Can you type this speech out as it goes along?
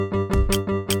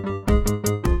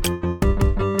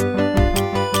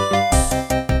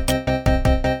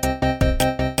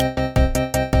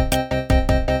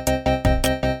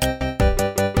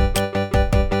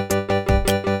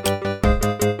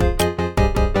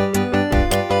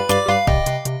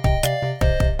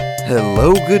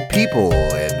Hello, good people,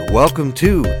 and welcome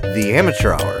to the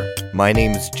Amateur Hour. My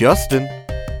name's Justin,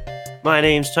 My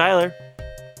name's Tyler.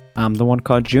 I'm the one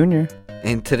called Junior.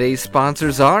 and today's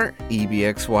sponsors are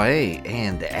EBXYA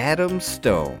and Adam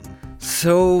Stone.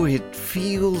 So it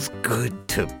feels good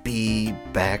to be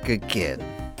back again.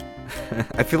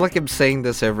 I feel like I'm saying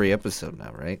this every episode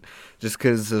now, right? Just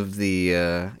because of the,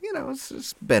 it's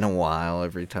just been a while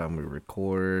every time we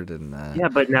record, and Yeah,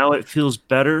 but now it feels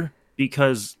better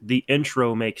because the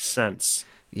intro makes sense.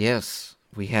 yes,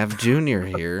 we have Junior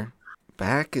here,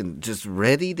 back and just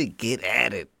ready to get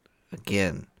at it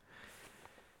again.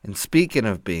 And speaking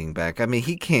of being back, I mean,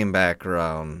 he came back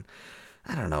around,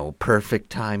 I don't know,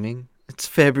 perfect timing. It's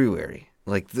February.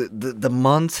 Like, the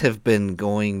months have been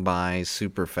going by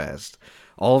super fast.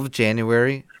 All of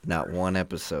January, not one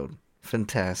episode.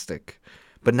 Fantastic.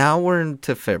 But now we're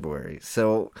into February.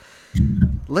 So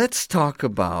let's talk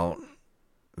about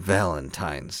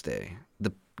Valentine's Day.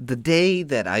 The day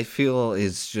that I feel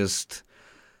is just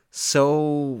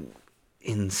so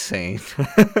insane.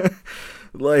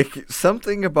 Like,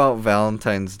 something about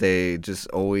Valentine's Day just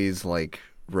always,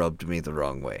 rubbed me the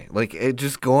wrong way.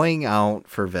 Just going out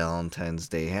for Valentine's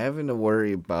Day, having to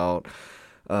worry about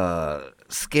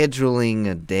scheduling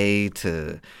a day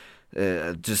to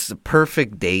just a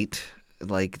perfect date.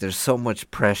 Like, there's so much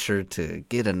pressure to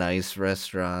get a nice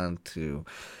restaurant, to,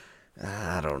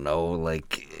 I don't know,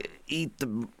 eat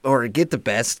or get the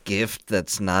best gift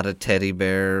that's not a teddy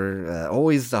bear.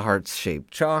 Always the heart-shaped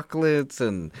chocolates,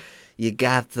 and you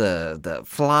got the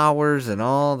flowers and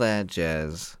all that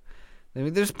jazz. I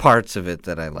mean, there's parts of it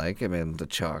that I like. I mean, the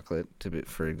chocolate,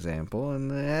 for example,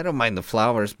 and I don't mind the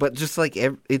flowers, but just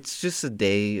it's just a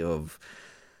day of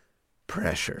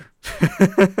pressure.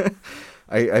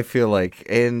 I feel like,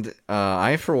 and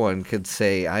I, for one, could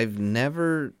say I've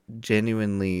never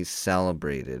genuinely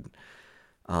celebrated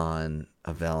on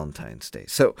a Valentine's Day.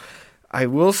 So I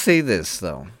will say this,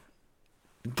 though.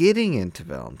 Getting into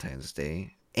Valentine's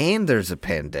Day, and there's a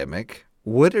pandemic,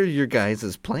 what are your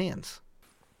guys' plans?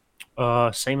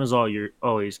 Same as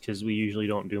always, because we usually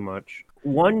don't do much.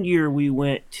 One year we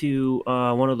went to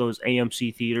one of those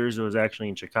AMC theaters. It was actually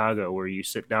in Chicago, where you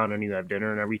sit down and you have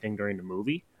dinner and everything during the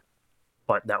movie.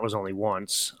 But that was only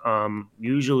once.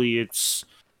 Usually it's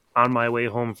on my way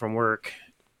home from work,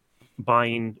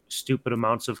 buying stupid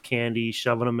amounts of candy,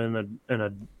 shoving them in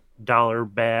a dollar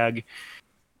bag,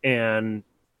 and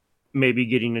maybe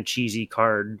getting a cheesy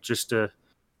card just to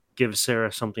give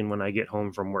Sarah something when I get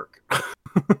home from work.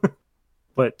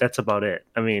 But that's about it.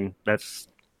 I mean, that's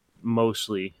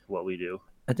mostly what we do.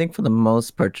 I think for the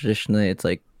most part, traditionally, it's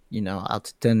out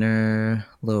to dinner,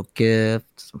 little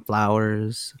gift, some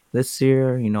flowers. This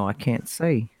year, I can't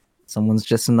say. Someone's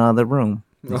just in the other room.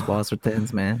 These walls are thin,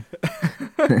 man.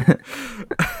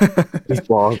 These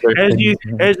walls are As thin.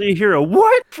 you hear a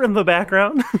what from the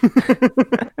background,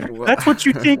 that's what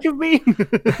you think of me.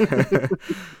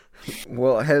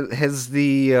 Well, has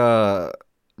the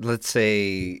let's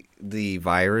say the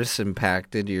virus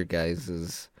impacted your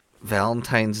guys'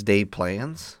 Valentine's Day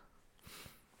plans?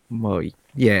 Well,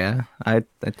 yeah, I'd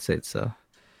say so.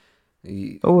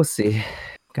 But we'll see.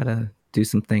 Gotta do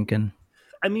some thinking.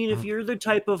 I mean, if you're the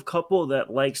type of couple that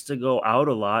likes to go out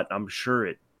a lot, I'm sure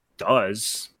it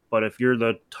does. But if you're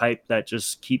the type that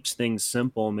just keeps things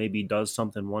simple, maybe does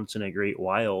something once in a great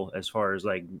while as far as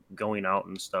going out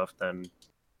and stuff, then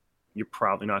you're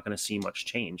probably not going to see much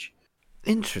change.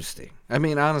 Interesting. I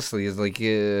mean, honestly, it's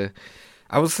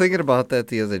I was thinking about that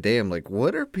the other day. I'm like,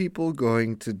 what are people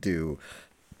going to do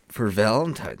for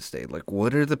Valentine's Day? Like,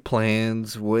 what are the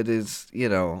plans? What is,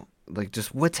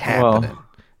 just what's happening?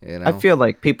 I feel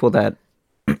like people that,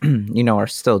 are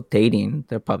still dating,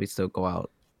 they'll probably still go out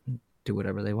and do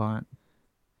whatever they want.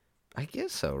 I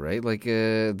guess so, right?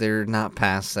 They're not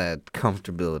past that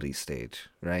comfortability stage,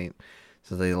 right?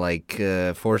 So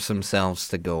they force themselves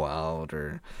to go out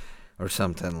or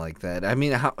something like that. I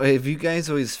mean, have you guys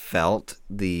always felt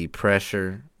the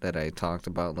pressure that I talked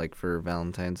about, for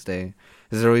Valentine's Day?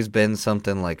 Has there always been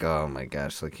something oh my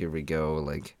gosh, here we go,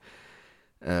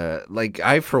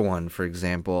 I, for one, for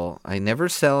example, I never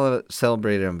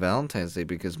celebrated on Valentine's Day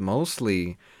because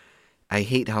mostly I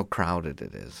hate how crowded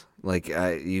it is.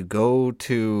 I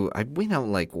went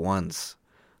out once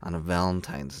on a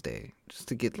Valentine's Day just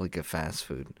to get a fast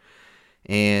food,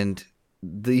 and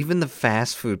even the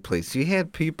fast food place, you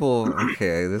had people.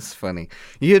 Okay, this is funny.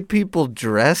 You had people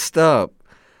dressed up,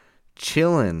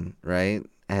 chilling, right,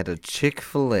 at a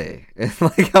Chick-fil-A, and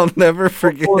I'll never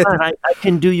forget. Hold on, I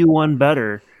can do you one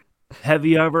better. Have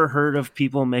you ever heard of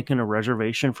people making a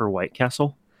reservation for White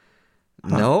Castle?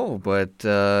 No, but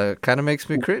kind of makes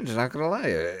me cringe. Not gonna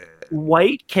lie.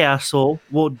 White Castle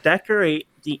will decorate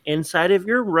the inside of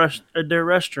their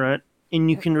restaurant, and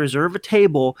you can reserve a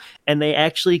table, and they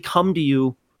actually come to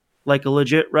you like a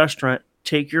legit restaurant,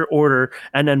 take your order,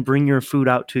 and then bring your food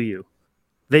out to you.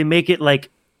 They make it like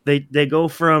they go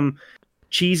from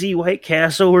cheesy White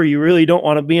Castle where you really don't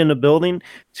want to be in the building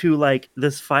to like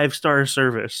this 5-star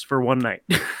service for one night.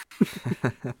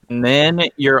 And then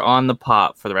you're on the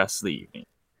pot for the rest of the evening.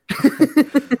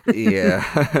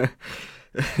 Yeah.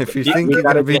 If you You- think you you're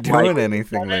gotta gonna be get, like, doing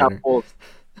anything later. Couples,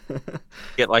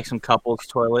 get like some couples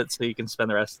toilets so you can spend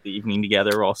the rest of the evening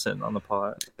together while sitting on the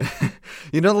pot.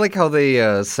 You know, like how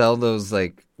they sell those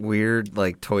like weird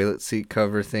like toilet seat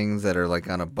cover things that are like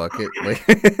on a bucket, like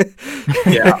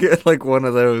Yeah. get like one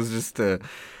of those just to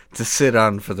sit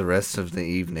on for the rest of the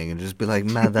evening and just be like,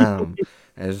 Madame,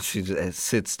 as she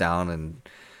sits down and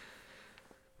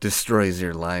destroys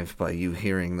your life by you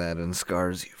hearing that and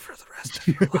scars you for the rest of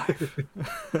your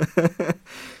life.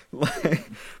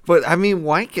 But I mean,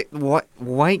 White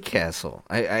Castle.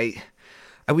 I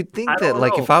would think I that don't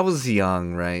like know. if I was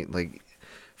young, right? Like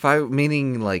if I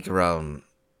meaning like around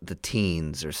the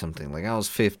teens or something. Like I was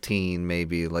 15,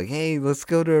 maybe. Like, hey, let's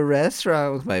go to a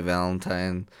restaurant with my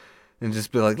Valentine, and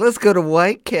just be like, let's go to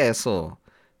White Castle.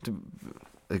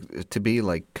 To be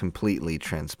like completely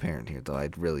transparent here, though, I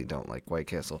really don't like White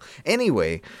Castle.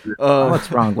 Anyway, What's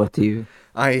wrong with you?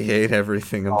 I hate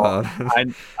everything about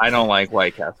it. I don't like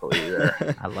White Castle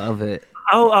either. I love it.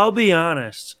 I'll be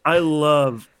honest. I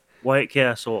love White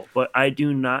Castle, but I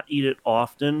do not eat it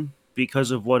often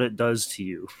because of what it does to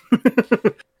you.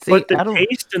 See, But the I don't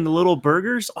taste and the little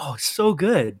burgers, oh, it's so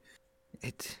good.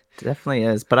 It definitely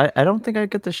is, but I don't think I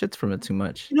get the shits from it too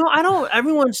much. You know, I don't.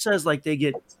 Everyone says like they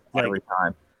get like Every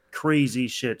time. crazy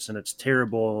shits and it's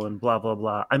terrible and blah blah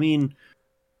blah. I mean,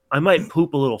 I might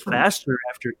poop a little faster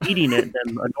after eating it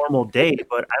than a normal day,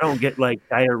 but I don't get like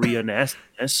diarrhea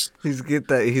nastiness. he's got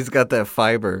that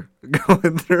fiber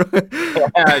going through it.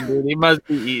 Yeah, dude, he must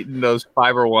be eating those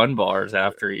Fiber One bars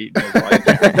after eating his White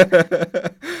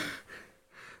Castle.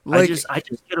 Like, I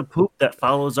just get a poop that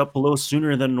follows up a little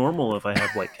sooner than normal if I have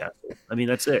White Castle. I mean,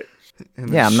 that's it. and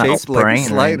Yeah, I'm not shaped like a spraying or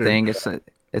slider. anything.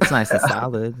 It's nice and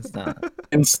solid. It's not.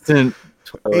 Instant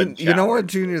toilet And you know shower. what,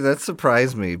 Junior? That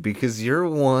surprised me because you're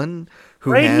one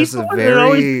who Right, has he's a the one that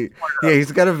always- very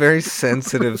he's got a very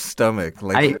sensitive stomach.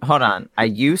 Like Hold on. I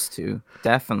used to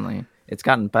definitely. It's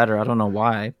gotten better. I don't know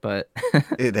why, but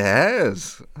it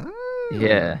has.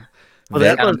 yeah. Well,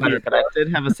 That- that was Gotten better, but I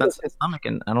did have a sensitive stomach,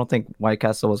 and I don't think White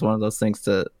Castle was one of those things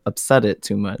to upset it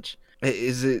too much.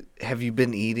 Is it? Have you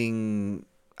been eating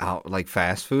out like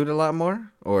fast food a lot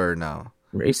more, or no?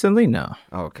 Recently, no.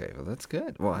 Okay, well that's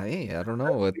good. Well, hey, I don't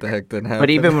know what the heck did happen. But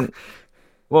even when,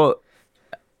 well,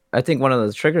 I think one of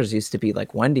those triggers used to be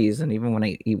like Wendy's, and even when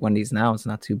I eat Wendy's now, it's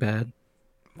not too bad.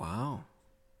 wow,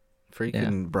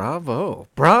 freaking bravo,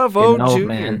 No, Junior.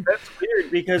 man. That's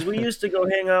weird because we used to go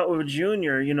hang out with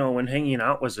Junior, you know, when hanging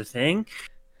out was a thing.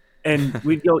 And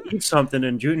we'd go eat something,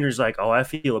 and Junior's like, "Oh, I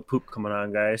feel a poop coming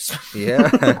on, guys."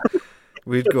 Yeah.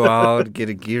 We'd go out, get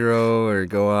a gyro, or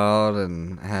go out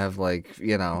and have like,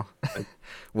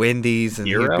 Wendy's, and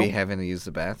Gyro? he'd be having to use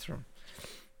the bathroom.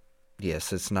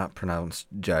 Yes, it's not pronounced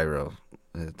gyro.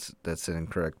 That's an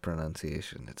incorrect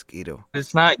pronunciation. It's gyro.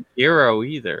 It's not gyro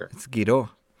either. It's gyro.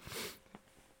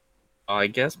 Oh, I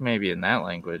guess maybe in that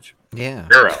language. Yeah.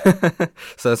 Gyro.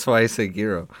 So that's why I say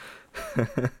gyro.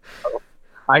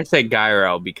 I say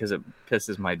gyro because it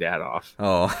pisses my dad off.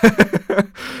 Oh.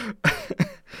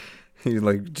 He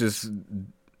like just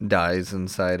dies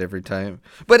inside every time.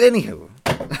 But anywho.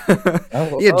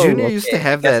 Yeah, Junior used to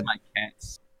have Guess that. My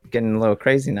cat's getting a little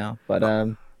crazy now, but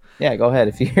yeah, go ahead.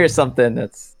 If you hear something,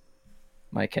 that's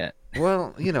my cat.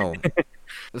 Well,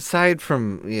 aside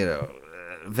from,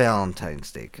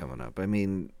 Valentine's Day coming up, I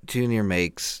mean, Junior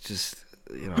makes just,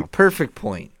 a perfect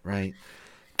point, right?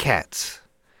 Cats.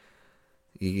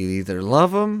 You either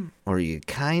love them or you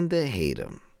kind of hate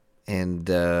them. And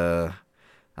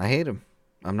I hate them.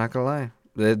 I'm not going to lie.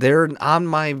 They're on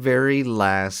my very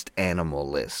last animal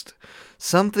list.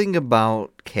 Something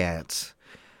about cats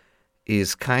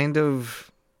is kind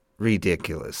of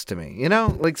ridiculous to me.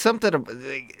 Like something.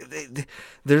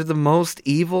 They're the most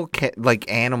evil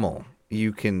animal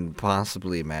you can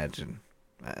possibly imagine.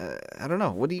 I don't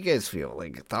know. What do you guys feel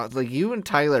like? Like you and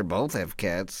Tyler both have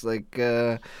cats. Like,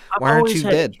 why I've aren't always you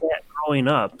had dead? a cat growing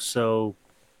up, so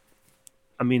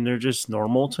I mean, they're just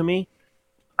normal to me.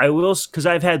 I will, because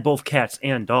I've had both cats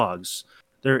and dogs.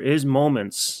 There is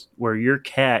moments where your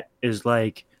cat is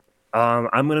like,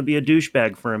 I'm going to be a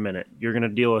douchebag for a minute. You're going to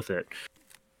deal with it.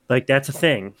 Like, that's a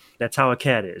thing. That's how a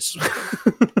cat is.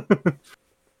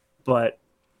 But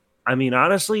I mean,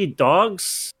 honestly,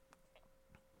 dogs,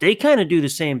 they kind of do the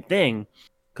same thing.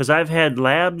 Because I've had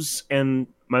labs, and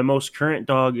my most current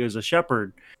dog is a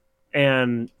shepherd.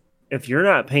 And if you're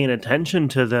not paying attention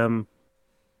to them,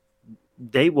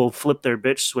 they will flip their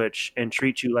bitch switch and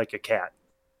treat you like a cat.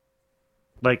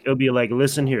 Like, it'll be like,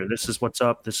 listen here, this is what's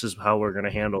up. This is how we're going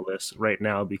to handle this right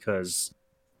now, because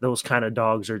those kind of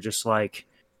dogs are just like,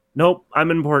 nope,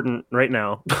 I'm important right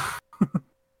now.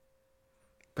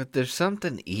 But there's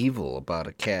something evil about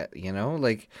a cat,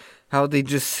 like how they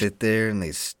just sit there and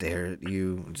they stare at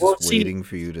you, just Well, see, waiting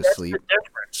for you to That's sleep. the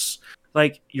difference.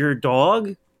 Like, your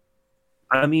dog,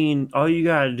 I mean, all you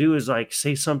got to do is like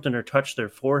say something or touch their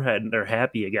forehead and they're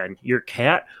happy again. Your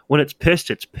cat, when it's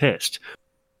pissed, it's pissed.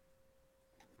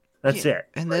 That's Yeah, it.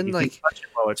 and Like, then if you touch it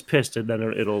while it's pissed, and then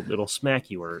it'll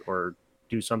smack you or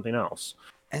do something else.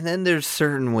 And then there's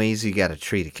certain ways you got to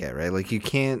treat a cat, right? Like you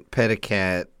can't pet a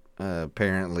cat,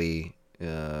 apparently,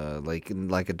 like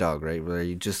a dog, right? Where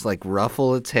you just like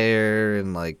ruffle its hair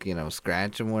and like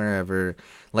scratch them wherever.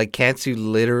 Like cats, you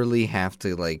literally have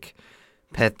to like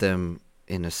pet them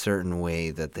in a certain way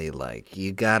that they like.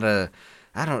 You gotta,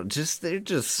 they're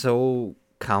just so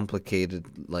complicated,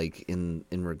 like in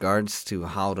regards to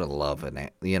how to love an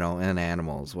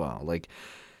animal as well. Like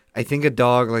I think a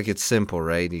dog, like, it's simple,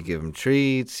 right? You give them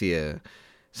treats.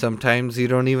 Sometimes you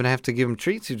don't even have to give them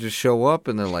treats. You just show up,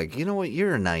 and they're like, you know what?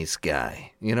 You're a nice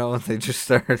guy. And they just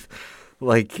start,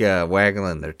 like,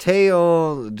 waggling their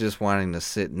tail, just wanting to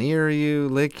sit near you,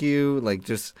 lick you, like,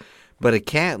 just. But a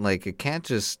cat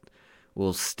just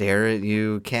will stare at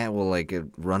you. A cat will, like,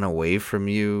 run away from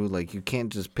you. Like, you can't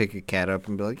just pick a cat up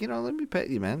and be like, let me pet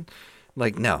you, man.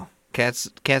 Like, no. Cats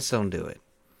don't do it.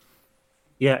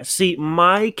 Yeah, see,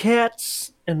 my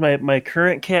cats and my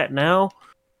current cat now,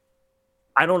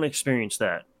 I don't experience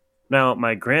that. Now,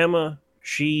 my grandma,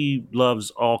 she loves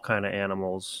all kind of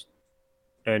animals,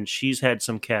 and she's had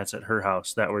some cats at her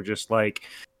house that were just like,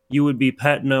 you would be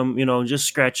petting them, just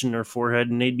scratching their forehead,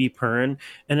 and they'd be purring,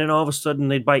 and then all of a sudden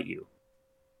they'd bite you,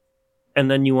 and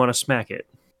then you want to smack it.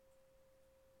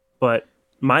 But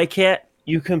my cat,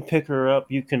 you can pick her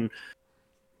up, you can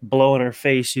blow in her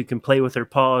face, you can play with her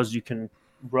paws, you can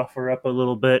rough her up a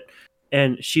little bit,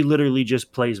 and she literally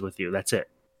just plays with you. That's it.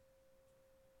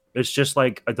 It's just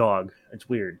like a dog. It's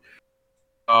weird.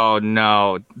 Oh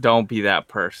no, don't be that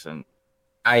person.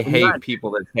 I hate not-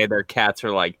 people that say their cats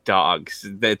are like dogs.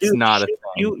 That's Dude, not a thing.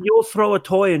 You'll throw a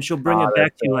toy and she'll bring Not it a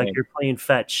back to you like thing. you're playing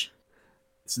fetch.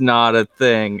 It's not a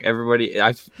thing.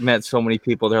 I've met so many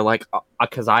people. They're like,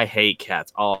 because I hate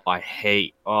cats. I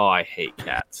hate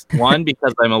cats. One,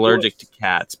 because I'm allergic to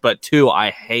cats, but two, I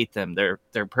hate them. Their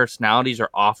personalities are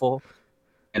awful.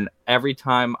 And every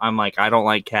time I'm like, I don't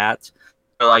like cats,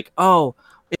 they're like, oh,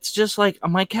 it's just like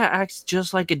my cat acts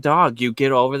just like a dog. You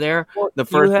get over there, the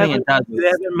first thing it does You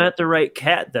haven't met the right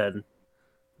cat then,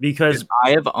 because I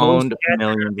have owned most cats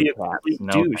are gonna millions be a of cats. complete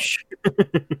No, douche.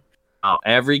 no,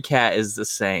 every cat is the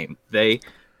same. They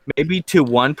maybe to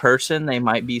one person they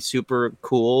might be super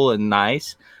cool and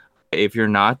nice. If you're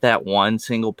not that one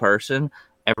single person,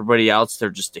 everybody else they're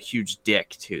just a huge dick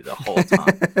to the whole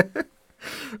time.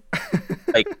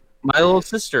 Like my little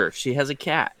sister, she has a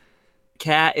cat.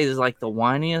 Cat is like the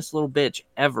whiniest little bitch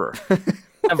ever.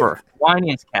 Ever.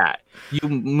 Whiniest cat. You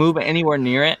move anywhere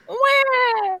near it.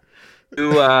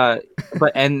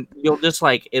 And you'll just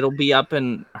like it'll be up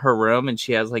in her room and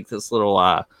she has like this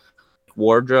little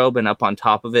wardrobe, and up on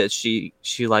top of it she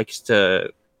likes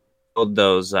to build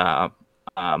those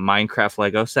Minecraft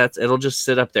Lego sets. It'll just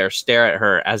sit up there, stare at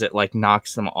her as it like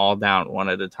knocks them all down one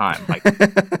at a time. Like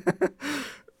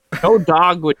no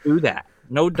dog would do that.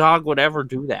 No dog would ever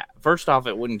do that. First off,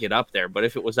 it wouldn't get up there, but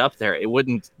if it was up there, it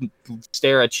wouldn't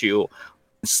stare at you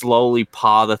and slowly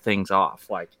paw the things off.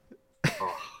 Like,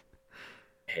 oh,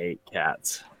 I hate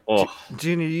cats. Oh,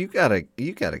 Junior, you got a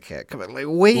cat. Come on, like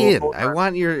weigh in. Hold I on.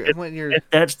 want your. If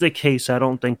that's the case, I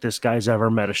don't think this guy's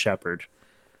ever met a shepherd.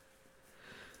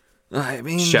 I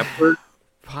mean, shepherd.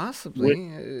 possibly.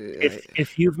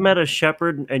 If you've met a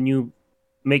shepherd and you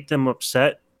make them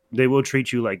upset, they will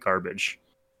treat you like garbage.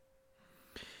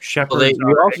 Shepherds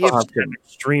you also have have to-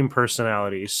 extreme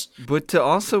personalities. But to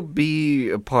also be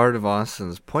a part of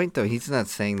Austin's point, though, he's not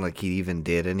saying like he even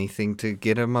did anything to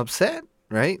get him upset,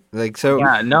 right? Like so.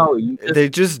 Yeah, no, you just, They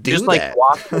just do just that. like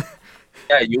walk.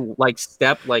 Yeah, you like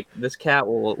step like this cat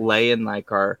will lay in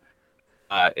like our.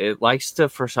 It likes to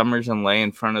for some reason lay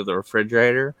in front of the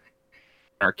refrigerator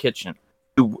in our kitchen.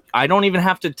 I don't even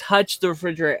have to touch the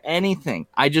refrigerator, anything.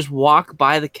 I just walk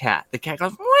by the cat. The cat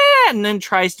goes, "Wah," and then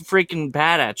tries to freaking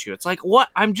bat at you. It's like, what?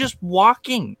 I'm just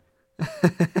walking.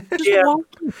 Just Yeah.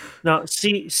 walking. No,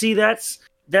 see,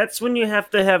 that's when you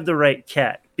have to have the right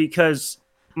cat, because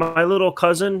my little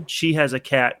cousin, she has a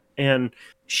cat, and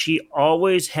she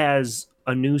always has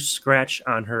a new scratch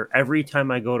on her every time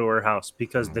I go to her house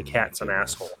because the cat's an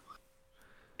asshole.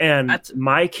 And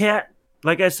my cat,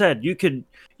 like I said, you could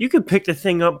pick the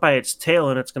thing up by its tail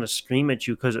and it's going to scream at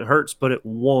you because it hurts, but it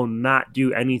will not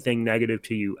do anything negative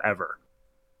to you ever.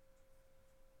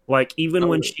 Like, even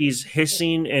when she's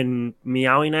hissing and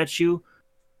meowing at you,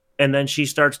 and then she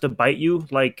starts to bite you,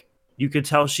 like, you could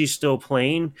tell she's still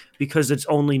playing because it's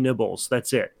only nibbles.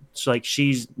 That's it. It's like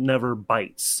she's never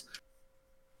bites.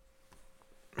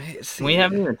 We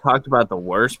haven't even talked about the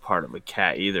worst part of a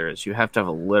cat either, is you have to have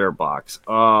a litter box.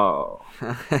 Oh,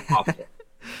 awful.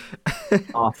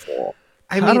 Awful.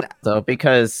 I mean, though,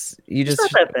 because you just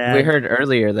not that bad. we heard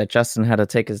earlier that Justin had to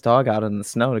take his dog out in the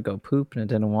snow to go poop and it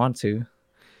didn't want to.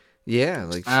 yeah,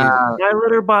 like My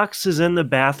litter box is in the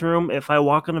bathroom. If I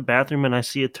walk in the bathroom and I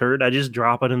see a turd, I just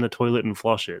drop it in the toilet and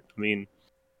flush it. I mean,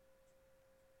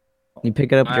 You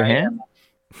pick it up with your hand?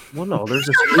 well, no, there's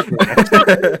a squeaker next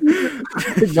to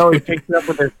it. No, he picks it up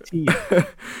with his teeth.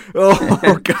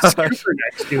 oh god, Squeaker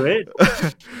next to it.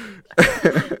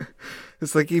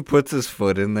 it's like he puts his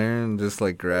foot in there and just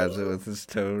like grabs it with his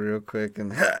toe real quick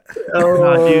and.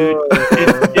 Oh, dude!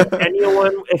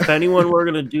 If anyone were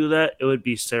gonna do that, it would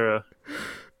be Sarah.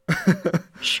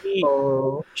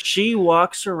 She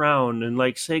walks around and,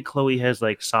 like, say Chloe has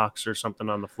like socks or something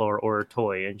on the floor or a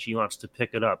toy and she wants to pick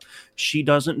it up. She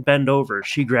doesn't bend over.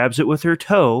 She grabs it with her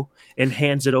toe and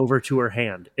hands it over to her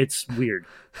hand. It's weird.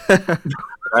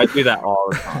 I do that all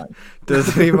the time.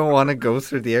 Doesn't even want to go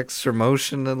through the extra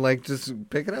motion and like just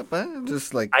pick it up. Huh?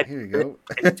 Just like here you go.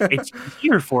 It's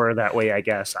easier for her that way, I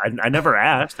guess. I never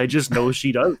asked. I just know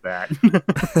she does that.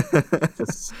 It's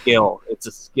a skill. It's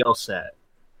a skill set.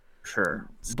 Sure.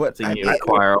 But Something you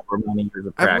acquire over many years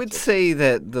of practice. I would say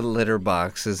that the litter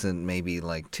box isn't maybe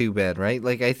like too bad, right?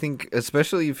 Like I think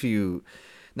especially if you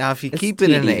keep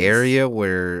it in an area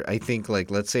where I think,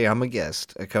 like, let's say I'm a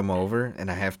guest, I come over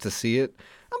and I have to see it,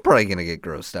 I'm probably gonna get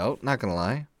grossed out, not gonna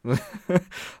lie.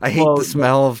 I hate the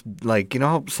smell of, like, you know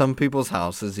how some people's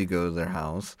houses, you go to their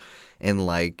house and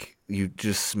like you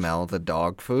just smell the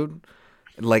dog food?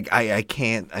 Like I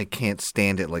can't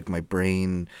stand it. Like my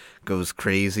brain goes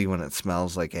crazy when it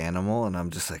smells like animal, and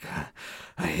I'm just like,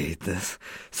 I hate this.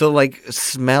 So like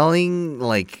smelling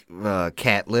like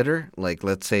cat litter. Like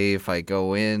let's say if I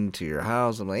go into your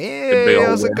house, I'm like, hey,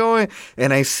 how's it going?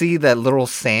 And I see that little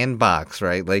sandbox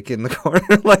right, like in the corner,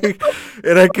 like,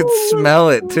 and I could smell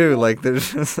it too. Like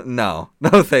there's just no,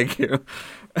 thank you.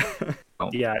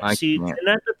 Yeah, and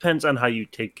that depends on how you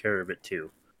take care of it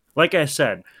too. Like I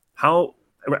said,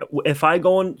 if I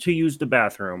go in to use the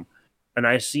bathroom and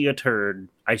I see a turd,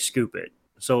 I scoop it.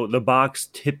 So the box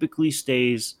typically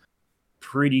stays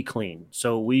pretty clean.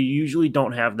 So we usually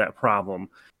don't have that problem.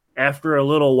 After a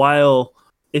little while,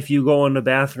 if you go in the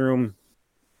bathroom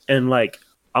and like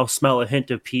I'll smell a hint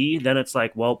of pee, then it's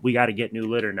like, well, we got to get new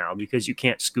litter now because you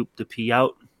can't scoop the pee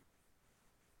out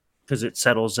because it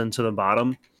settles into the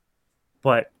bottom.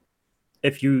 But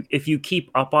if you keep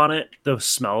up on it, the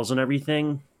smells and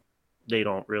everything, they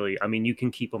don't really, I mean, you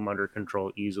can keep them under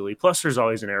control easily. Plus, there's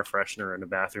always an air freshener in the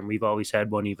bathroom. We've always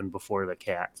had one even before the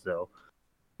cat, so.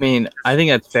 I mean, I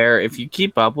think that's fair. If you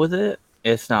keep up with it,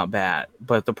 it's not bad.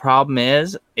 But the problem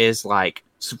is like,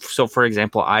 so for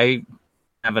example, I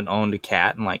haven't owned a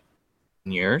cat in like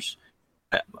years.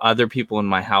 Other people in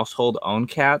my household own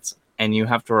cats, and you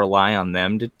have to rely on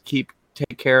them to take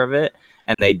care of it,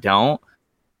 and they don't.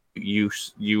 You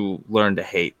learn to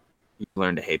hate. You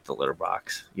learn to hate the litter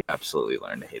box. You absolutely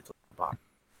learn to hate the litter box.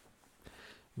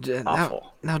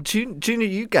 Awful. Now, Junior,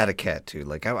 you got a cat too.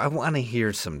 Like, I want to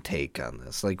hear some take on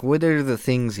this. Like, what are the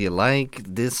things you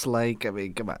like, dislike? I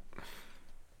mean, come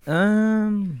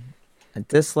on. I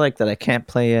dislike that I can't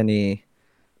play any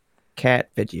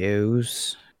cat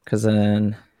videos, because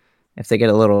then if they get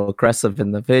a little aggressive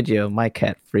in the video, my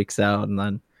cat freaks out, and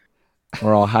then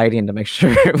we're all hiding to make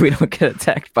sure we don't get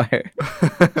attacked by her.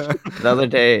 The other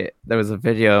day, there was a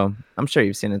video. I'm sure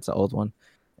you've seen it. It's an old one.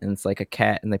 And it's like a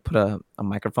cat, and they put a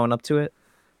microphone up to it.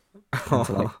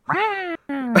 And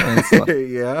it's like,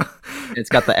 yeah. It's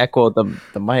got the echo of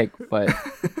the mic. But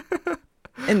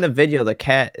in the video, the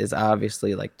cat is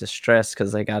obviously like distressed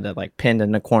because they got it like pinned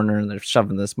in the corner, and they're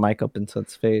shoving this mic up into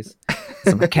its face.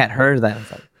 So my cat heard that. And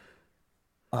it's like,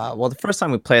 well, the first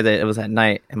time we played it was at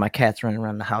night, and my cat's running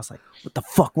around the house like, what the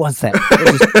fuck was that?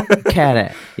 Where's this cat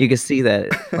at? You can see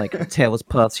that like her tail was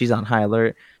puffed. She's on high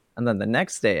alert. And then the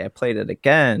next day I played it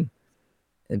again.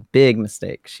 A big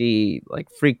mistake. She like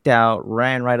freaked out,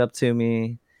 ran right up to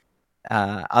me.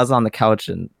 I was on the couch,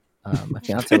 and My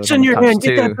fiance was It's on in the your couch hand.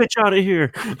 Get that too. bitch out of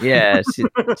here. Yeah,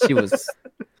 she was.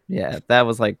 Yeah, that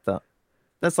was like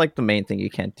that's like the main thing you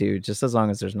can't do. Just as long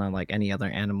as there's not like any other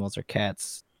animals or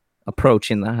cats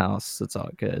approaching the house, it's all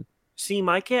good. See,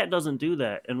 my cat doesn't do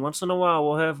that. And once in a while,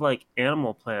 we'll have like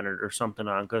Animal Planet or something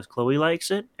on because Chloe likes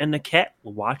it. And the cat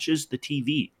watches the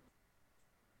TV.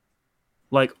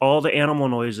 Like all the animal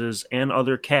noises and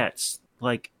other cats.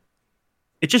 Like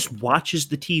it just watches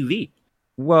the TV.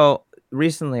 Well,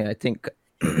 recently I think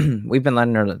we've been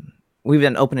letting her. We've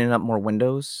been opening up more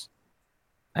windows.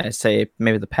 I say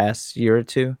maybe the past year or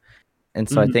two, and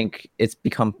so I Mhm. think it's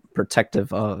become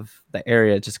protective of the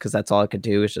area just because that's all it could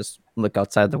do is just look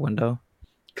outside the window.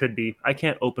 Could be. I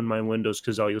can't open my windows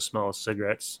because all you'll smell is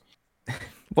cigarettes.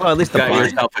 Well, at least the Got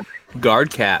blind. yourself a guard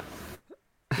cat.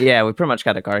 Yeah, we pretty much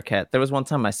got a guard cat. There was one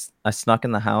time I snuck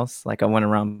in the house, like I went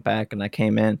around back and I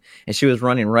came in and she was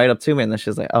running right up to me and then she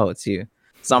was like, "Oh, it's you."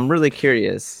 So I'm really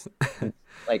curious,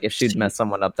 like if she'd met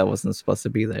someone up that wasn't supposed to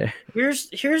be there. Here's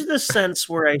the sense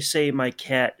where I say my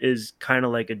cat is kind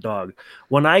of like a dog.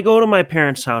 When I go to my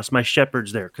parents' house, my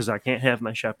shepherd's there because I can't have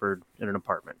my shepherd in an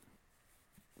apartment.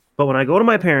 But when I go to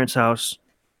my parents' house,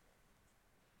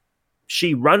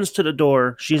 she runs to the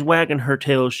door. She's wagging her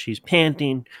tail. She's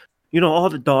panting. All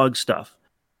the dog stuff.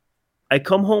 I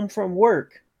come home from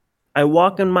work. I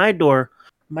walk in my door.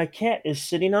 My cat is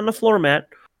sitting on the floor mat.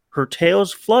 Her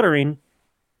tail's fluttering.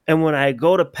 And when I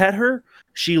go to pet her,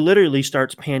 she literally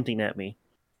starts panting at me.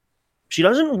 She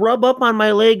doesn't rub up on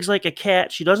my legs like a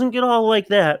cat. She doesn't get all like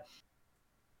that.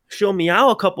 She'll meow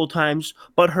a couple times,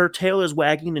 but her tail is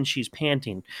wagging and she's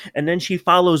panting. And then she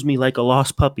follows me like a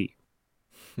lost puppy.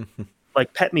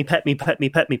 Like, pet me, pet me, pet me,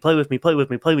 pet me, play with me, play with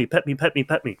me, play me, pet me, pet me,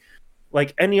 pet me.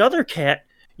 Like any other cat,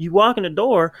 you walk in the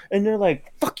door and they're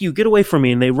like, "Fuck you, get away from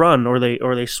me," and they run or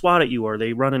they swat at you or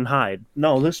they run and hide.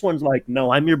 No, this one's like,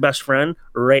 "No, I'm your best friend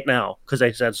right now because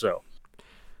I said so."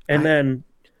 And then,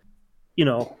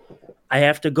 I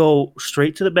have to go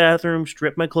straight to the bathroom,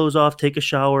 strip my clothes off, take a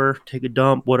shower, take a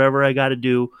dump, whatever I got to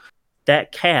do.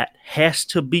 That cat has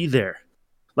to be there.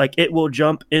 Like, it will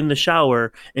jump in the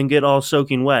shower and get all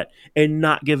soaking wet and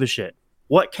not give a shit.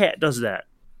 What cat does that?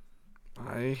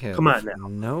 I have Come on now.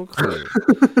 no clue.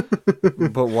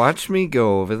 But watch me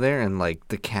go over there and like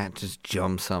the cat just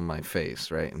jumps on my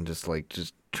face, right? And just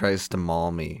tries to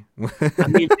maul me. I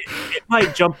mean, it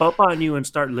might jump up on you and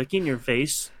start licking your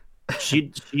face.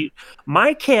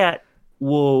 My cat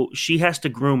she has to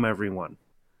groom everyone.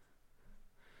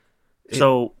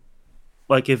 So,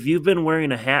 like, if you've been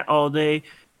wearing a hat all day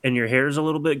and your hair is a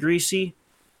little bit greasy,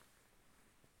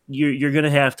 you're gonna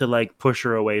have to like push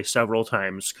her away several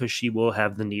times because she will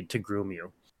have the need to groom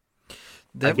you.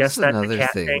 That guess was that's a another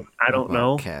cat thing thing. I don't about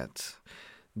know. cats.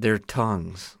 Their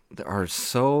tongues are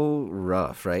so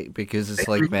rough, right? Because it's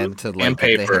like meant to like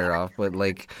get the Sandpaper. hair off, but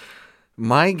like,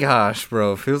 my gosh,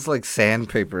 bro, it feels like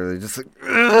sandpaper. They're just like,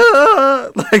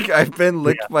 like I've been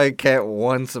licked by a cat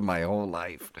once in my whole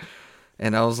life,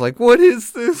 and I was like, "What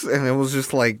is this?" And it was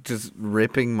just like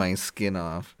ripping my skin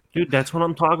off. Dude, that's what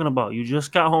I'm talking about. You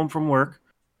just got home from work.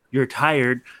 You're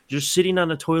tired. You're sitting on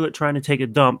the toilet trying to take a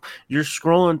dump. You're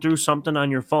scrolling through something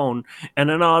on your phone. And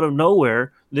then out of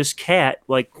nowhere, this cat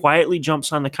like quietly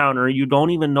jumps on the counter. You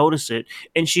don't even notice it.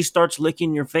 And she starts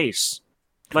licking your face.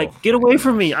 Like, Oh, get my away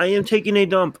from me. gosh. I am taking a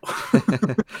dump.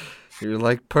 You're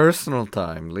like, personal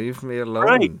time. Leave me alone.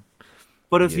 Right.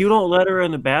 But if Yeah. you don't let her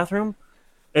in the bathroom,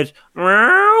 it's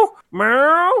meow,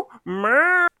 meow,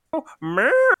 meow,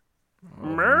 meow, Oh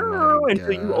meow my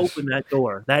until you gosh. open that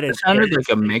door. That It is sounded it. like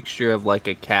a mixture of like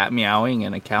a cat meowing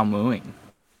and a cow mooing.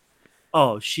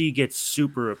 Oh, she gets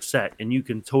super upset, and you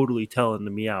can totally tell in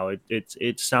the meow.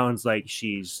 It sounds like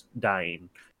she's dying.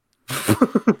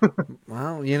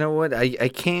 Well, you know what? I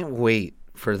can't wait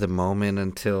for the moment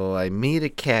until I meet a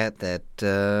cat that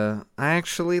I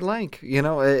actually like.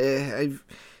 I've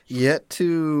yet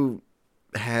to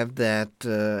have that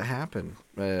happen.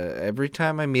 Every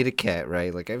time I meet a cat,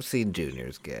 right? Like, I've seen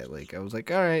Junior's cat. Like, I was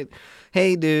like, all right,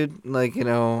 hey, dude. Like,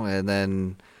 and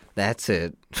then that's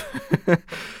it.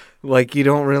 Like, you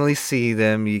don't really see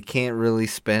them. You can't really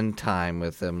spend time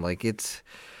with them. Like, it's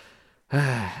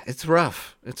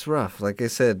rough. It's rough. Like I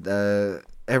said,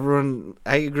 everyone.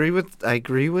 I agree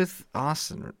with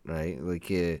Austin, right?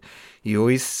 Like,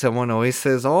 someone always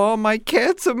says, "Oh, my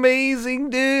cat's amazing,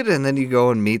 dude," and then you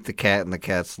go and meet the cat, and the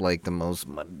cat's like the most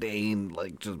mundane,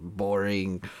 like just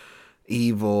boring,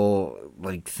 evil,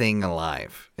 like thing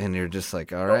alive, and you're just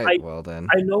like, all right, well then.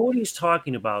 I know what he's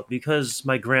talking about because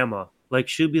my grandma, like,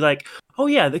 she'll be like, "Oh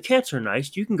yeah, the cats are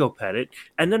nice. You can go pet it,"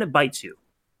 and then it bites you.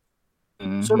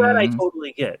 So that I Mhm.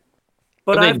 totally get.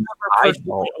 But Or they I've never hide personally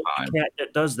the whole owned time. a cat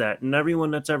that does that, and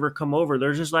everyone that's ever come over,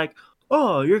 they're just like,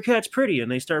 "Oh, your cat's pretty,"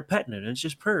 and they start petting it, and it's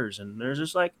just purrs, and they're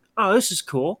just like, "Oh, this is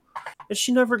cool," and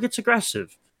she never gets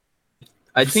aggressive.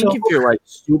 I think So- if you're like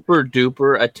super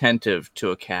duper attentive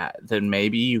to a cat, then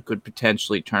maybe you could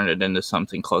potentially turn it into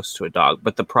something close to a dog.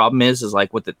 But the problem is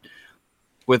like with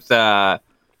the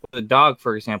dog,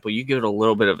 for example, you give it a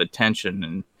little bit of attention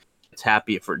and it's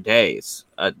happy for days.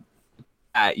 A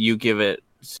cat, you give it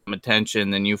some attention,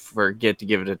 then you forget to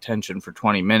give it attention for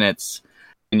 20 minutes,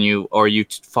 and you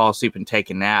fall asleep and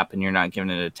take a nap, and you're not giving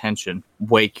it attention.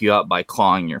 Wake you up by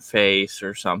clawing your face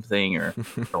or something, or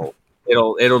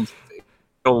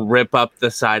it'll rip up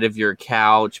the side of your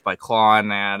couch by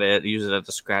clawing at it, use it as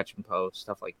a scratching post,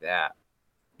 stuff like that.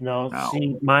 No, No.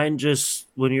 see, mine just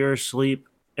when you're asleep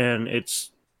and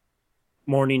it's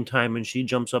morning time and she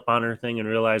jumps up on her thing and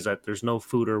realizes that there's no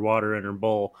food or water in her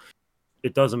bowl,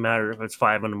 it doesn't matter if it's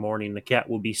 5 in the morning. The cat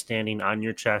will be standing on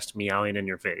your chest, meowing in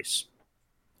your face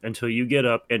until you get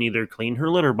up and either clean her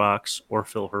litter box or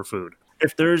fill her food.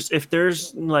 If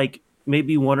there's like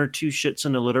maybe 1 or 2 shits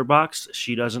in the litter box,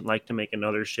 she doesn't like to make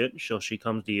another shit. She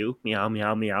comes to you, meow,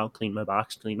 meow, meow, clean my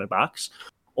box, clean my box.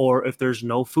 Or if there's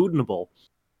no food in the bowl,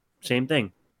 same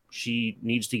thing. She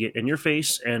needs to get in your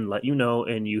face and let you know,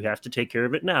 and you have to take care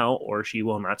of it now, or she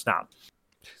will not stop.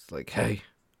 She's like, hey,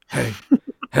 hey,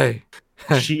 hey.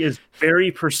 She is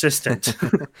very persistent.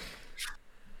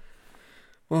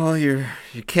 Well, your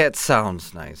cat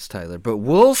sounds nice, Tyler, but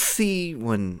we'll see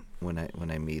when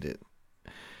I meet it.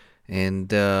 And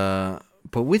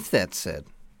but with that said,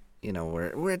 you know,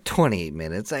 we're at 28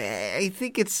 minutes. I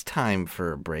think it's time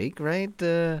for a break, right?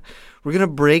 We're gonna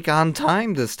break on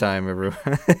time this time,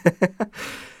 everyone.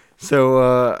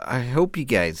 So I hope you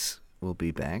guys will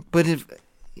be back. But if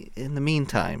in the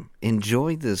meantime,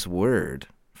 enjoy this word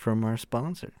from our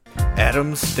sponsor,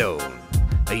 Adam Stone,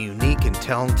 a unique and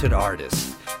talented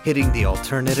artist hitting the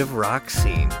alternative rock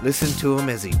scene. Listen to him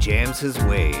as he jams his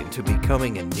way into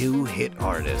becoming a new hit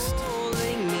artist.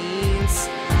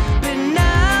 But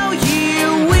now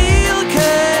you will,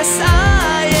 'cause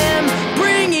I am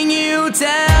bringing you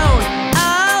down.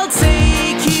 I'll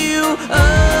take you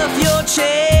off your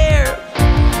chair,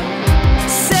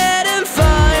 setting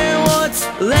fire what's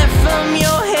left from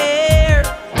your hair.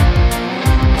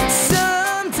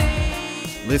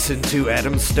 Someday. Listen to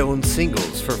Adam Stone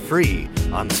singles for free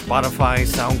on Spotify,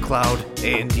 SoundCloud,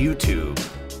 and YouTube.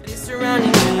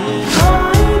 Surrounding me.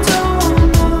 I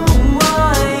don't know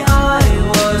why I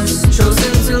was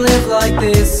chosen to live like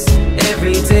this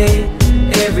every day,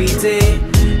 every day,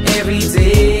 every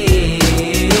day.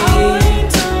 I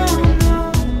don't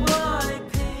know why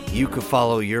pain. You can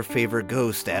follow your favorite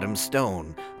ghost, Adam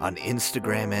Stone, on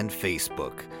Instagram and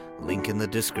Facebook. Link in the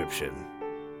description.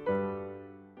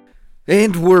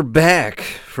 And we're back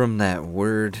from that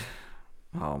word.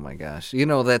 Oh my gosh. You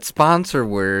know, that sponsor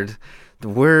word. The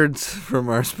words from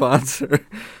our sponsor.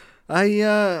 You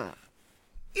know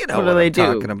What do what they I'm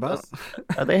do? talking about.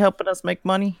 Are they helping us make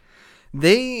money?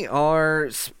 They are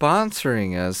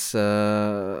sponsoring us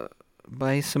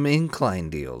by some incline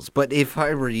deals. But if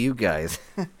I were you guys,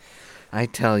 I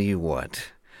tell you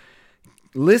what.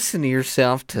 Listen to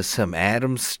yourself to some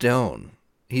Adam Stone.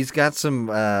 He's got some,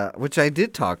 which I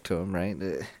did talk to him, right?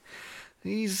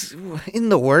 He's in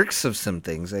the works of some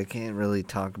things I can't really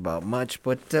talk about much,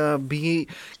 but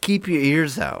keep your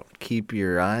ears out, keep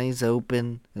your eyes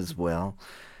open as well,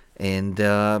 and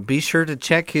be sure to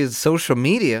check his social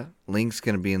media. Link's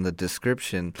going to be in the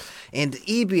description. And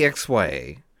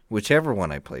EBXYA, whichever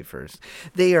one I play first,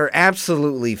 they are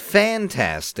absolutely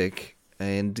fantastic.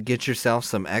 And get yourself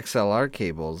some XLR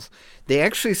cables. They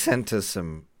actually sent us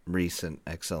some recent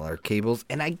XLR cables,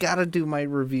 and I gotta do my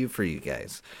review for you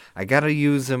guys. I gotta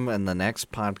use them in the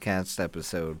next podcast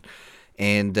episode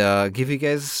and give you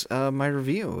guys my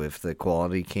review. If the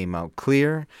quality came out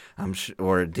clear,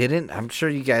 or it didn't, I'm sure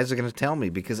you guys are gonna tell me,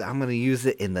 because I'm gonna use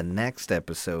it in the next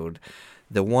episode.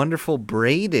 The wonderful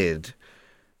braided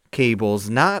cables,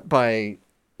 not by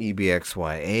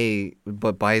EBXYA,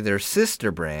 but by their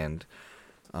sister brand.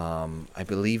 I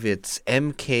believe it's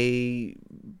MKBIZ,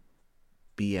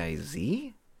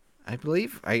 I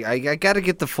believe. I got to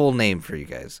get the full name for you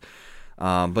guys.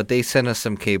 But they sent us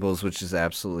some cables, which is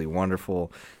absolutely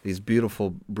wonderful. These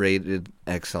beautiful braided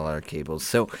XLR cables.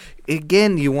 So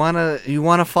again, you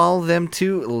wanna follow them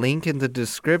too. Link in the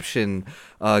description.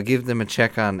 Give them a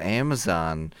check on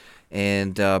Amazon,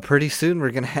 and pretty soon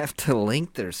we're gonna have to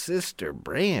link their sister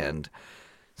brand.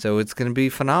 So it's going to be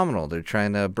phenomenal. They're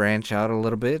trying to branch out a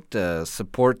little bit,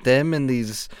 support them in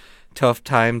these tough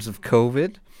times of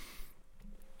COVID.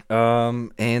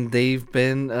 And they've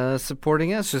been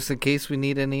supporting us just in case we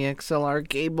need any XLR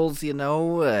cables.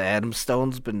 Adam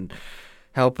Stone's been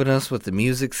helping us with the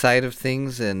music side of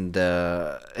things. And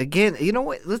again, you know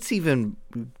what? Let's even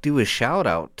do a shout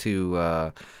out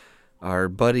to our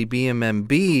buddy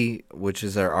BMMB, which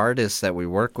is our artist that we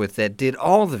work with that did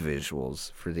all the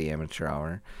visuals for the Amateur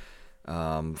Hour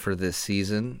for this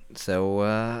season.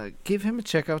 So give him a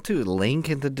check out too. Link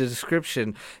in the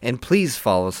description. And please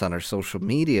follow us on our social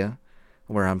media.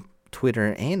 We're on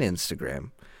Twitter and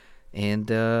Instagram. And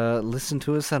listen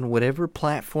to us on whatever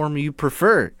platform you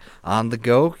prefer. On the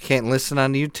go, can't listen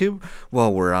on YouTube?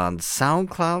 Well, we're on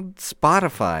SoundCloud,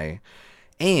 Spotify,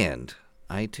 and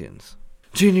iTunes.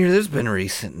 Junior, there's been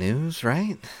recent news,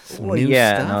 right? Some Well, new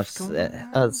yeah, stuff no, going on.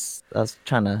 I was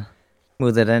trying to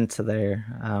smooth it into there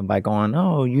by going,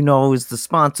 is the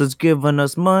sponsors giving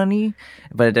us money?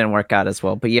 But it didn't work out as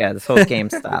well. But yeah, this whole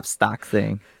GameStop stock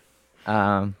thing.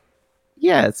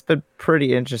 Yeah, it's been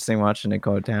pretty interesting watching it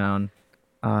go down.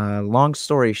 Long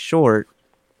story short,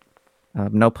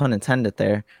 no pun intended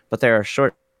there, but there are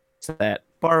shorts that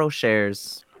borrow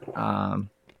shares, and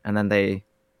then they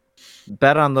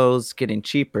bet on those getting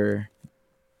cheaper.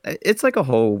 It's like a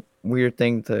whole weird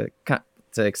thing to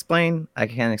explain. I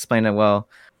can't explain it well,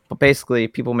 but basically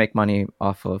people make money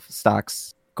off of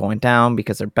stocks going down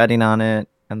because they're betting on it,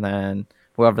 and then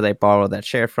whoever they borrow that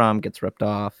share from gets ripped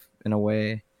off in a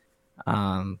way.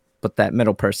 But that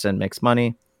middle person makes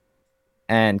money.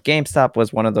 And GameStop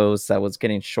was one of those that was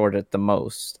getting shorted the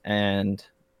most. And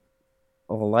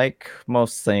like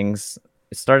most things,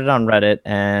 it started on Reddit,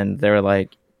 and they were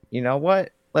like, you know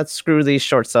what? Let's screw these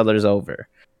short sellers over.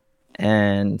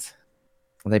 And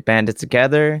they banded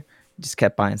together, just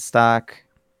kept buying stock.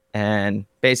 And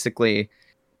basically,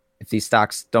 if these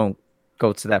stocks don't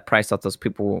go to that price that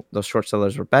those short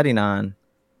sellers were betting on,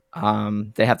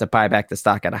 they have to buy back the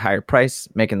stock at a higher price,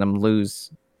 making them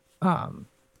lose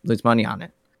money on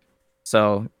it.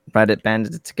 So Reddit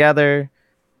banded it together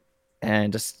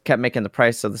and just kept making the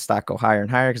price of the stock go higher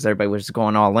and higher because everybody was just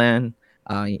going all in.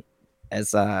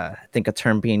 As I think a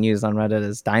term being used on Reddit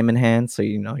is diamond hands. So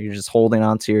you're just holding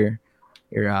on to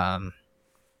your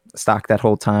stock that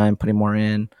whole time, putting more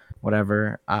in,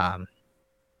 whatever. And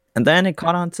then it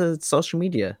caught on to social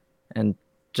media, and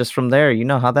just from there, you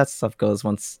know how that stuff goes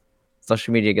once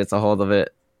social media gets a hold of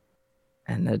it.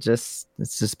 And it's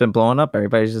just been blowing up.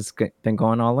 Everybody's just been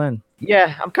going all in.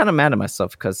 Yeah, I'm kind of mad at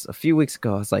myself because a few weeks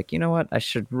ago I was like, you know what? I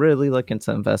should really look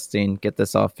into investing, get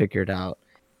this all figured out.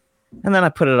 And then I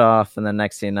put it off, and then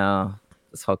next thing you know,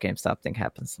 this whole GameStop thing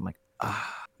happens. I'm like,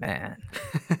 man.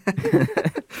 Yeah,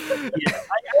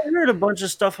 I heard a bunch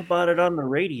of stuff about it on the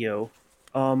radio,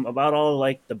 about all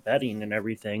like the betting and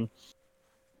everything.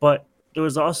 But there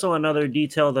was also another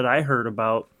detail that I heard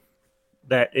about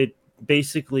that it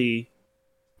basically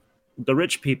the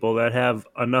rich people that have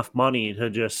enough money to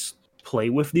just play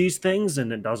with these things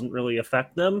and it doesn't really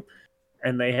affect them,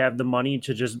 and they have the money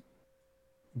to just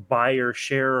buy or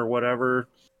share or whatever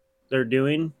they're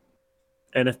doing.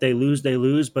 And if they lose, they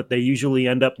lose, but they usually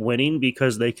end up winning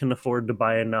because they can afford to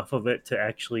buy enough of it to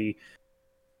actually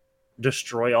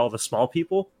destroy all the small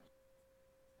people.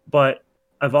 But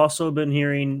I've also been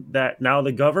hearing that now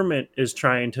the government is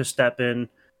trying to step in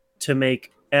to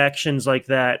make actions like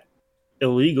that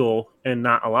illegal and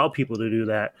not allow people to do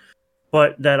that.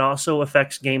 But that also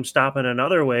affects GameStop in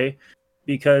another way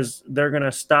because they're going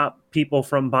to stop people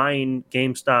from buying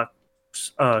GameStop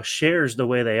shares the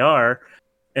way they are.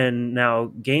 And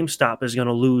now GameStop is going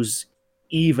to lose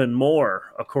even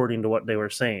more, according to what they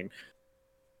were saying.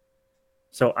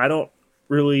 So I don't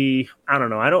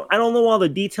know. I don't know all the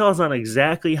details on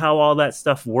exactly how all that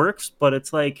stuff works, but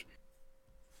it's like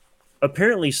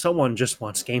apparently someone just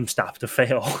wants GameStop to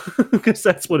fail because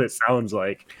that's what it sounds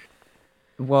like.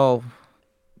 Well,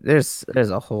 there's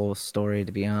a whole story,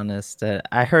 to be honest.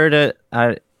 I heard it.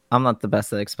 I'm not the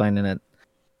best at explaining it,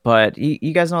 but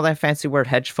you guys know that fancy word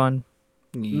hedge fund?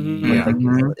 Yeah.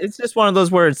 Like, it's just one of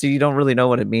those words so you don't really know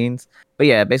what it means. But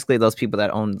yeah, basically those people that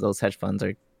own those hedge funds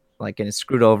are like getting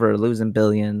screwed over, losing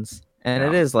billions. And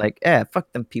it is like,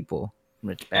 fuck them people,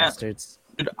 rich bastards.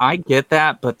 Dude, I get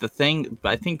that, but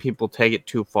I think people take it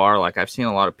too far. Like I've seen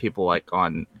a lot of people like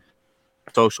on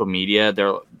social media,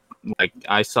 they're like,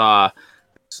 I saw a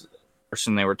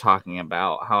person, they were talking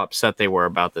about how upset they were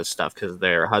about this stuff because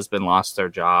their husband lost their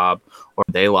job or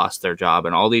they lost their job,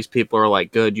 and all these people are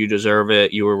like, good, you deserve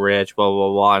it, you were rich, blah blah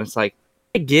blah. And it's like,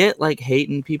 I get like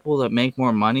hating people that make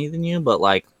more money than you, but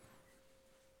like,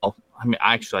 I mean,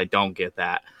 actually I don't get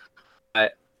that.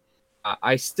 But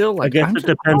I still I like. guess it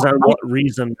depends on what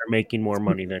reason they're making more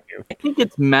money than you. I think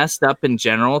it's messed up in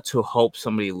general to hope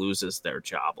somebody loses their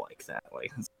job like that.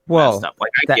 Like, it's Well, messed up.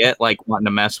 Like, I that- get like wanting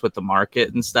to mess with the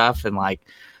market and stuff, and like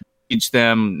teach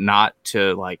them not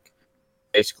to like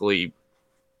basically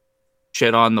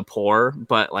shit on the poor,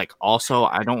 but like also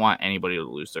I don't want anybody to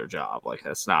lose their job. Like,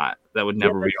 that would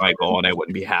never be my goal, and I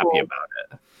wouldn't be happy about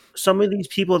it. Some of these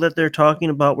people that they're talking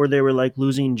about where they were like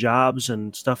losing jobs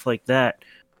and stuff like that,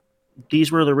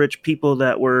 these were the rich people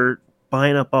that were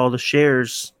buying up all the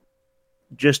shares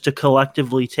just to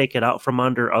collectively take it out from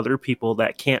under other people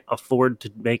that can't afford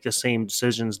to make the same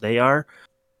decisions they are.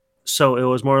 So it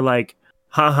was more like,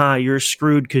 haha, you're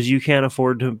screwed because you can't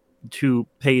afford to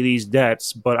pay these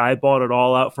debts, but I bought it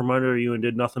all out from under you and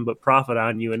did nothing but profit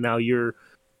on you, and now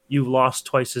you've lost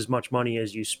twice as much money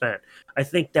as you spent. I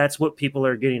think that's what people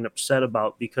are getting upset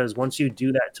about, because once you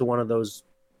do that to one of those,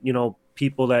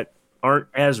 people that aren't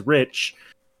as rich,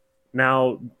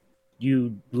 now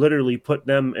you literally put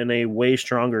them in a way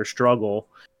stronger struggle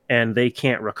and they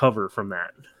can't recover from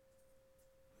that.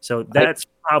 So that's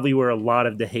probably where a lot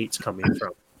of the hate's coming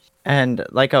from. And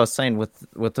like I was saying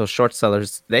with those short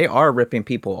sellers, they are ripping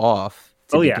people off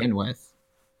to begin with.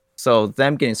 So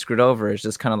them getting screwed over is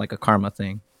just kind of like a karma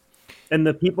thing. And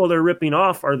the people they're ripping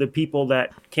off are the people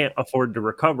that can't afford to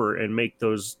recover and make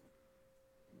those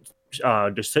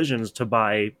decisions to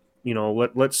buy.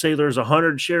 Let's say there's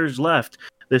 100 shares left.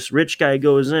 This rich guy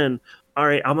goes in, all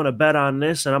right, I'm going to bet on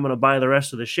this and I'm going to buy the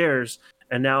rest of the shares.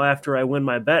 And now after I win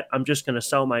my bet, I'm just going to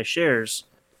sell my shares.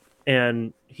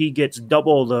 And he gets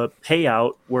double the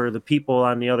payout, where the people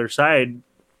on the other side,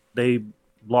 they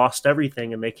lost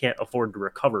everything and they can't afford to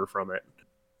recover from it.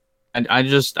 And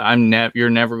you're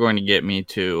never going to get me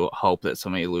to hope that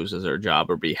somebody loses their job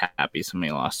or be happy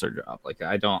somebody lost their job. Like,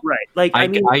 I don't. Right. Like, I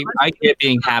get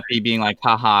being happy, being like,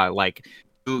 haha, like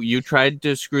you tried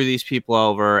to screw these people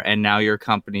over and now your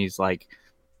company's like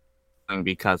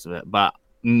because of it. But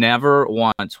never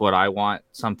once would I want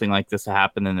something like this to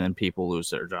happen and then people lose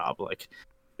their job. Like,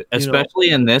 especially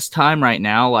in this time right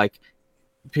now, like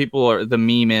the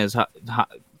meme is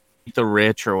the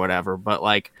rich or whatever, but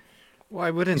like, well, I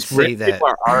wouldn't say that. People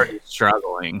are already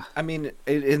struggling. I mean,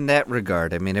 in that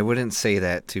regard, I wouldn't say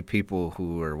that to people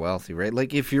who are wealthy, right?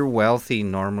 Like, if you're wealthy,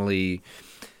 normally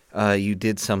you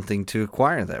did something to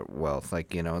acquire that wealth.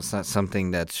 Like, it's not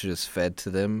something that's just fed to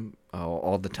them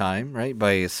all the time, right?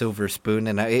 By a silver spoon.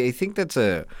 And I think that's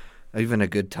even a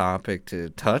good topic to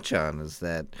touch on, is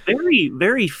that very,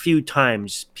 very few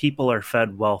times people are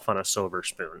fed wealth on a silver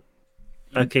spoon.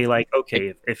 Okay,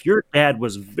 if your dad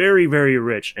was very, very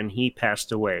rich and he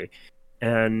passed away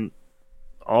and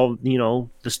all,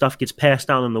 the stuff gets passed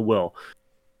down in the will,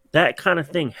 that kind of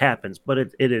thing happens, but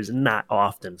it is not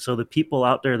often. So the people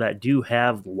out there that do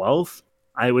have wealth,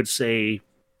 I would say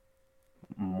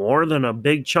more than a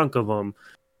big chunk of them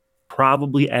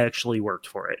probably actually worked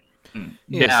for it.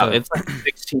 Yeah, it's like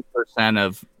 16%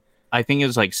 of, I think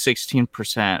it's like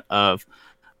 16% of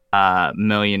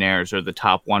millionaires, or the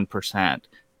top 1%,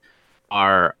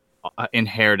 are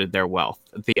inherited their wealth.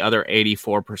 The other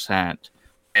 84%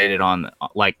 made it on,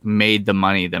 like, made the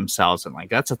money themselves. And like,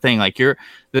 that's the thing. Like, the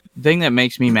thing that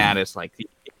makes me mad is like the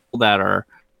people that are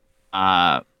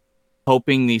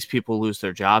hoping these people lose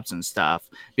their jobs and stuff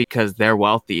because they're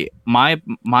wealthy. My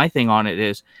thing on it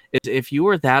is if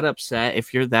you're that upset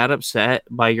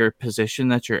by your position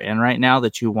that you're in right now,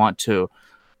 that you want to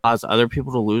cause other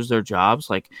people to lose their jobs,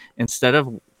 like, instead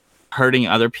of hurting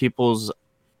other people's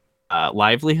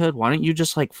livelihood, why don't you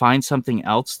just like find something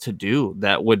else to do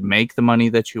that would make the money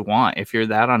that you want? If you're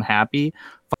that unhappy,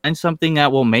 find something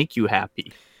that will make you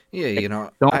happy. Yeah,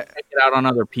 don't take it out on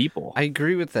other people. I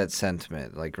agree with that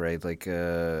sentiment. Like, right, like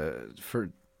to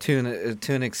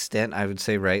an extent, I would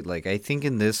say, right. Like, I think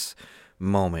in this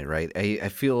moment, right, I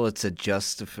feel it's a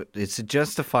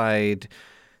justified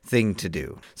thing to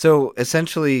do. So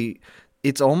essentially,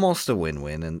 it's almost a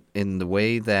win-win in the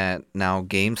way that now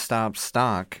GameStop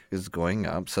stock is going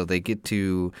up, so they get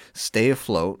to stay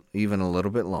afloat even a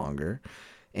little bit longer,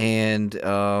 and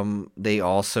they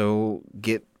also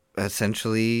get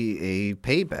essentially a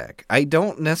payback. I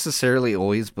don't necessarily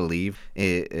always believe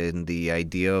in the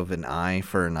idea of an eye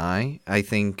for an eye. I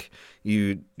think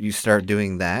you start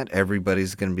doing that,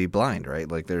 everybody's going to be blind, right?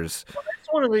 Like, that's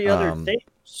one of the other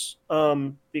things,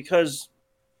 because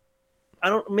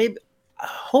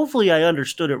hopefully I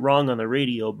understood it wrong on the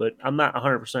radio, but I'm not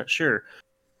 100% sure.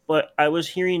 But I was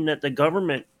hearing that the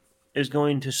government is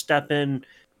going to step in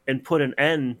and put an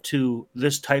end to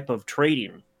this type of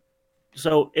trading.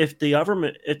 So if the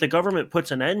government puts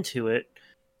an end to it,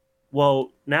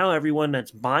 well, now everyone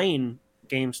that's buying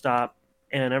GameStop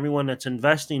and everyone that's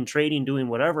investing, trading, doing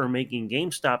whatever, making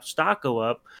GameStop stock go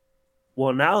up,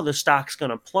 well, now the stock's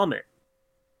going to plummet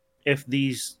if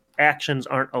these actions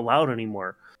aren't allowed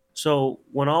anymore. So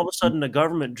when all of a sudden the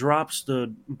government drops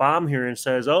the bomb here and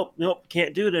says, "Oh, nope,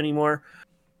 can't do it anymore,"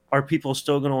 are people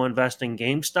still going to invest in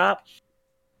GameStop,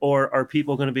 or are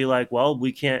people going to be like, "Well,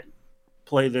 we can't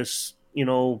play this,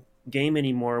 game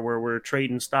anymore where we're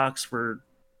trading stocks for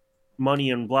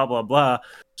money and blah blah blah.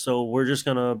 So we're just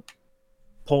going to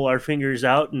pull our fingers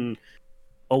out and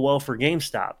oh well for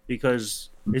GameStop," because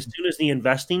as soon as the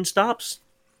investing stops,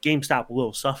 GameStop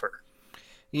will suffer.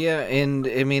 Yeah, and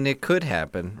I mean it could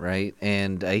happen, right?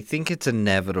 And I think it's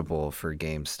inevitable for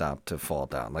GameStop to fall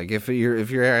down. Like if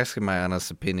you're asking my honest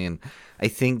opinion, I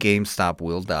think GameStop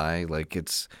will die. Like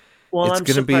it's Well, I'm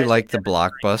going to be surprised like they the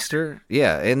haven't. Blockbuster.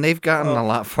 Yeah, and they've gotten Oh. a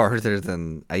lot farther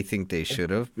than I think they should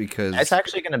have because It's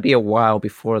actually going to be a while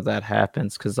before that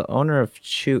happens because the owner of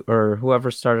Chew or whoever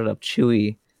started up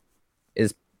Chewy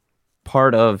is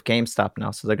part of GameStop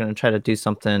now, so they're going to try to do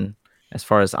something as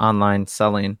far as online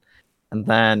selling. And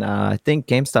then I think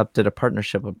GameStop did a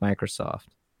partnership with Microsoft,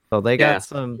 so they Yeah. got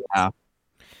some.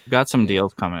 Got some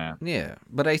deals coming in. yeah,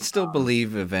 but I still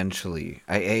believe eventually.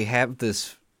 I have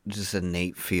this just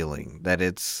innate feeling that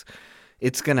it's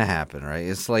gonna happen, right?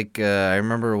 It's like I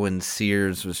remember when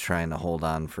Sears was trying to hold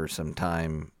on for some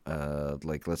time,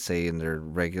 like let's say in their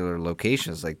regular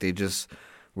locations, like they just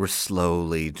were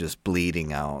slowly just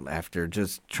bleeding out after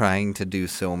just trying to do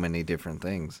so many different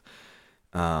things.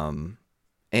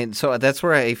 And so that's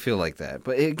where I feel like that.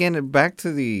 But again, back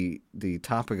to the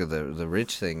topic of the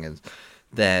rich thing is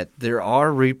that there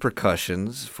are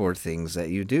repercussions for things that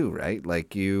you do, right?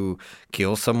 Like you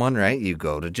kill someone, right? You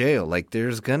go to jail. Like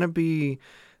there's gonna be,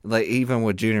 like even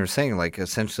what Junior was saying, like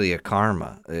essentially a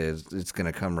karma is it's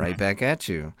gonna come right back at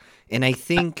you. And I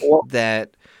think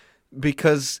that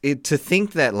because to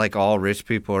think that like all rich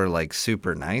people are like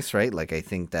super nice, right? Like I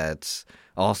think that's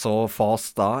also a false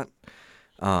thought.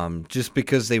 Just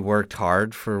because they worked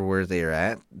hard for where they're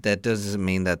at, that doesn't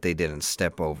mean that they didn't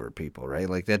step over people, right?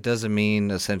 Like that doesn't mean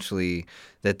essentially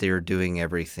that they're doing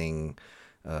everything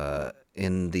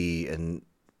in the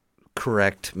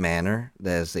correct manner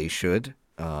as they should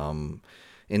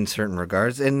in certain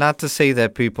regards. And not to say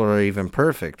that people are even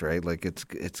perfect, right? Like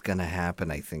it's gonna happen,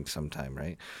 I think, sometime,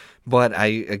 right? But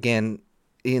again,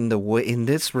 in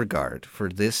this regard, for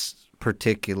this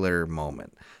particular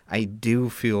moment, I do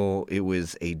feel it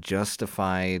was a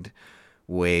justified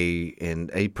way and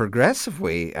a progressive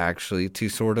way, actually, to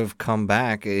sort of come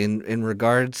back in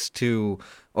regards to,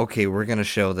 okay, we're going to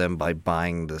show them by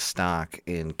buying the stock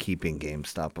and keeping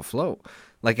GameStop afloat.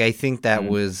 Like, I think that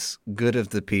was good of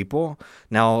the people.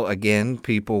 Now, again,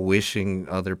 people wishing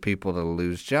other people to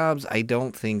lose jobs, I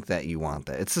don't think that you want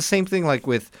that. It's the same thing like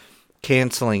with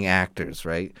canceling actors,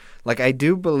 right? Like, I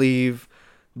do believe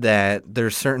that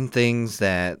there's certain things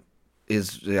that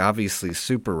is obviously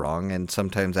super wrong, and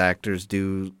sometimes actors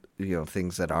do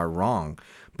things that are wrong.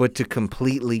 But to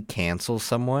completely cancel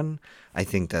someone, I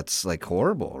think that's like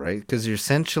horrible, right? Because you're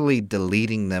essentially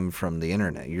deleting them from the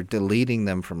internet. You're deleting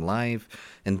them from life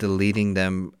and deleting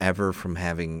them ever from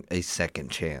having a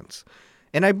second chance.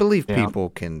 And I believe people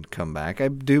can come back. I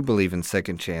do believe in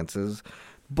second chances,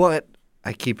 but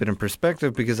I keep it in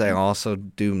perspective because I also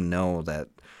do know that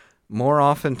more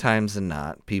oftentimes than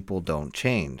not, people don't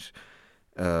change,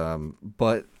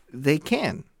 but they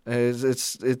can.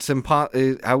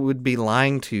 I would be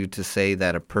lying to say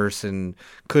that a person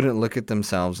couldn't look at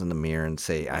themselves in the mirror and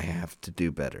say, "I have to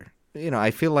do better."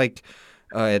 I feel like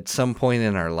at some point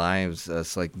in our lives,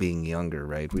 us like being younger,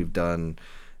 right? We've done.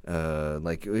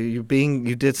 Like you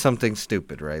did something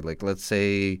stupid, right? Like let's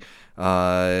say,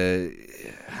 I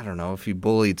don't know, if you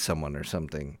bullied someone or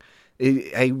something,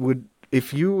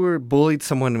 if you were bullied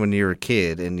someone when you were a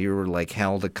kid and you were like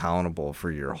held accountable for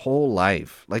your whole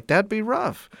life, like that'd be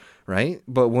rough, right?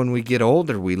 But when we get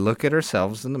older, we look at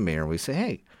ourselves in the mirror and we say,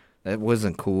 "Hey, that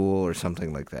wasn't cool," or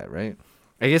something like that, right?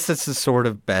 I guess that's the sort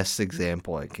of best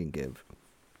example I can give.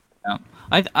 Yeah.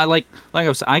 I like I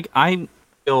was I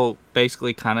feel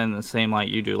basically kind of in the same light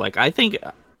you do. Like I think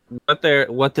what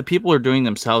the people are doing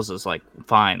themselves is like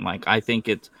fine. Like I think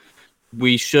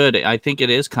I think it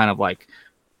is kind of like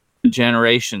a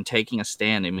generation taking a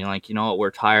stand. I mean, like, what, we're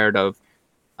tired of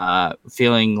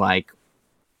feeling like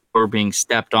we're being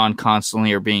stepped on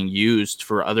constantly or being used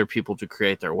for other people to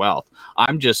create their wealth.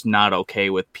 I'm just not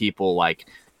okay with people like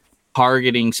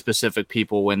targeting specific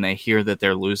people when they hear that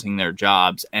they're losing their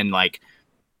jobs and like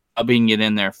rubbing it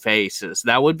in their faces.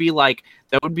 That would be like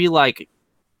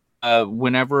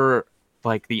whenever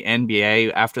like the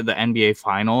NBA, after the NBA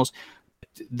finals,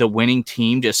 the winning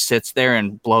team just sits there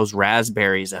and blows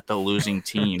raspberries at the losing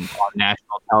team on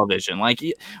national television. Like,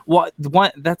 what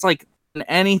that's like in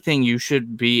anything, you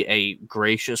should be a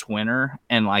gracious winner.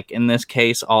 And like in this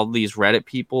case, all these Reddit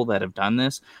people that have done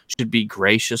this should be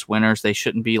gracious winners. They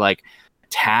shouldn't be like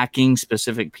attacking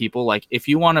specific people. Like, if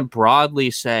you want to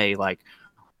broadly say, like,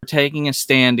 we're taking a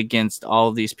stand against all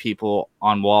of these people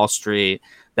on Wall Street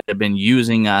that have been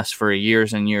using us for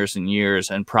years and years and years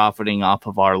and profiting off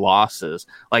of our losses,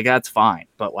 like, that's fine.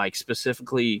 But like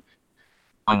specifically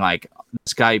on, like,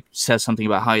 this guy says something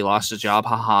about how he lost his job,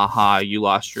 ha ha ha, you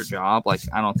lost your job. Like,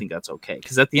 I don't think that's okay,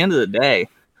 because at the end of the day,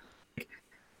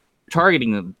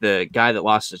 targeting the guy that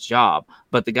lost his job,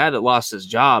 but the guy that lost his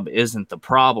job isn't the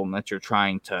problem that you're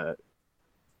trying to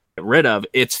get rid of.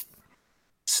 It's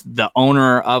the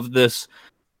owner of this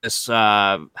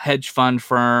hedge fund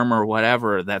firm or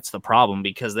whatever that's the problem,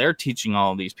 because they're teaching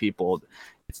all of these people.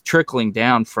 It's trickling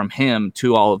down from him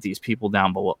to all of these people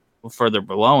down below, further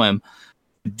below him,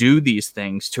 do these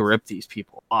things to rip these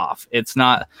people off. It's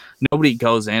not, nobody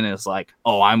goes in and is like,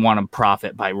 oh, I want to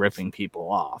profit by ripping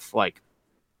people off. Like,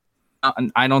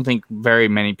 I don't think very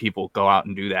many people go out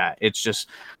and do that. It's just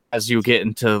as you get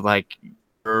into like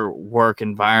your work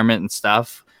environment and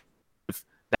stuff, if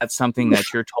that's something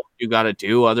that you're told you got to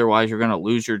do, otherwise you're going to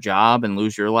lose your job and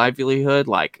lose your livelihood.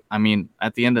 Like, I mean,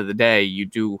 at the end of the day,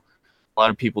 a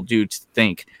lot of people do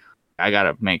think, I got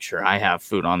to make sure I have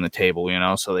food on the table,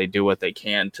 so they do what they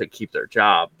can to keep their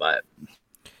job. But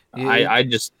yeah. I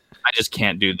just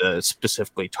can't do the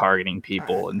specifically targeting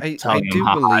people and telling them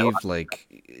how believe, like,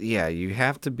 yeah, you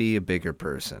have to be a bigger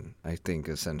person, I think,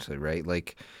 essentially, right?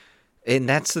 Like, and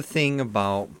that's the thing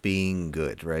about being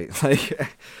good, right?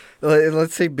 Like,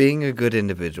 let's say being a good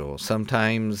individual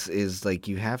sometimes is like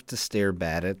you have to stare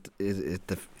bad at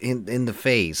in the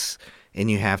face, and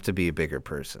you have to be a bigger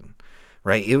person.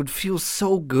 Right? It would feel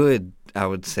so good, I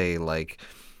would say, like,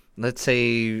 let's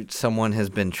say someone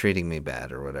has been treating me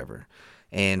bad or whatever.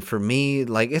 And for me,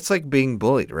 like, it's like being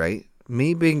bullied, right?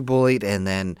 Me being bullied, and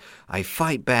then I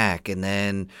fight back, and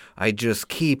then I just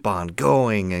keep on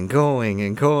going and going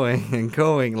and going and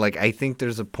going. Like, I think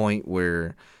there's a point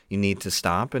where you need to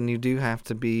stop, and you do have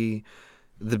to be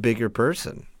the bigger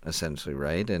person, essentially,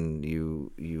 right? And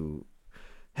you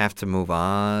have to move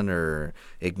on or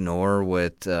ignore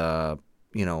what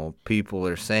people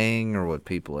are saying or what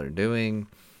people are doing.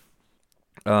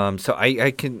 So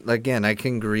I can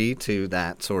agree to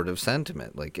that sort of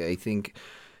sentiment. Like, I think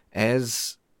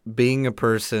as being a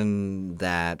person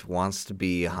that wants to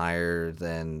be higher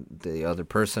than the other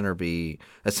person or do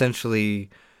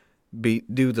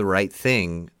the right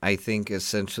thing, I think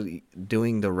essentially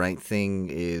doing the right thing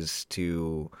is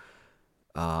to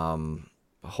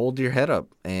hold your head up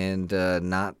and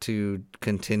not to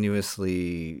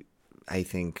continuously, I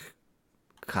think,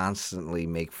 constantly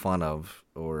make fun of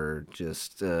or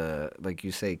just, like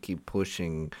you say, keep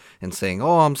pushing and saying,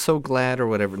 oh, I'm so glad or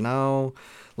whatever. No,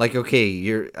 like, okay,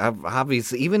 you're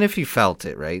obviously, even if you felt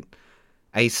it, right?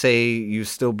 I say you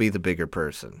still be the bigger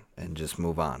person and just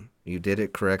move on. You did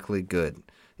it correctly, good.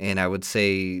 And I would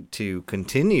say to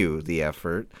continue the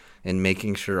effort in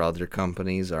making sure other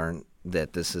companies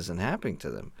that this isn't happening to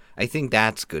them. I think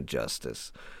that's good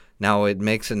justice. Now, it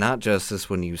makes it not justice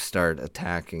when you start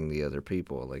attacking the other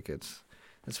people. Like, it's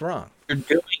wrong.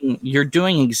 You're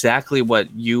doing exactly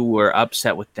what you were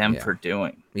upset with them for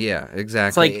doing. Yeah,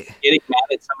 exactly. It's like getting mad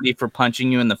at somebody for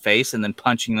punching you in the face and then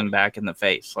punching them back in the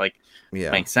face. Like,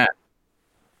 it makes sense.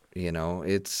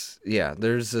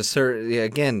 There's a certain,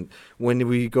 again, when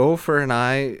we go for an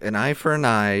eye for an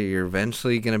eye, you're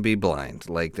eventually going to be blind.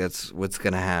 Like, that's what's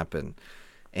going to happen.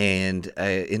 And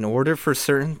in order for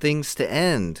certain things to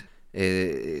end,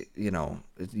 you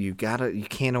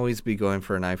can't always be going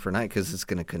for an eye for an eye, because it's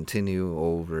going to continue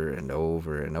over and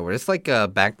over and over. It's like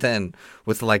back then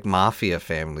with like mafia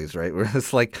families, right? Where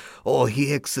it's like, oh,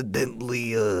 he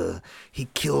accidentally he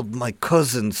killed my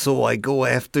cousin, so I go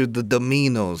after the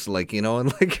Dominos, like,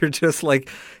 and like you're just like,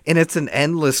 and it's an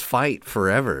endless fight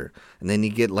forever. And then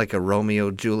you get like a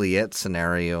Romeo Juliet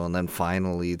scenario, and then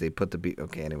finally they put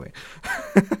okay, anyway.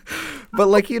 But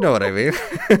like, you know what I mean.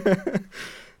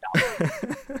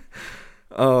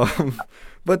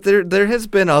 But there has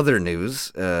been other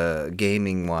news,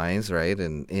 gaming wise, right?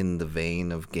 And in the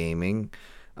vein of gaming,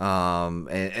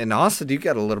 and Austin, you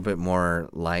got a little bit more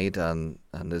light on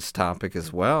this topic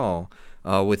as well,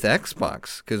 with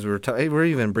Xbox, because we're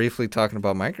even briefly talking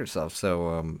about Microsoft.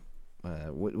 So,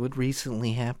 what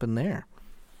recently happened there?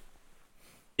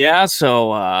 Yeah,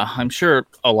 so I'm sure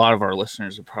a lot of our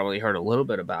listeners have probably heard a little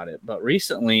bit about it, but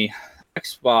recently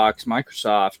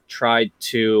Microsoft tried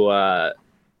to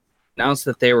announced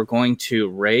that they were going to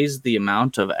raise the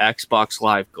amount of Xbox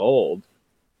Live Gold,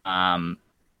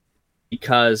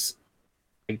 because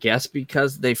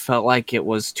because they felt like it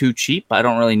was too cheap. I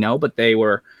don't really know, but they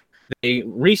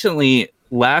recently,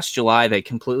 last July, they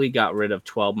completely got rid of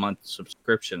 12-month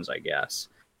subscriptions, I guess.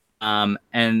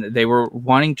 And they were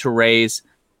wanting to raise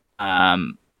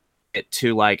it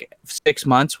to like 6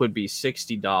 months would be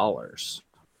 $60,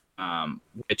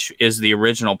 which is the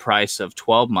original price of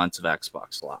 12 months of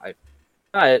Xbox Live.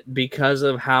 But because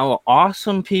of how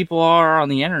awesome people are on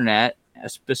the internet,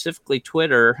 specifically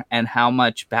Twitter, and how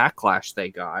much backlash they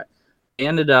got, they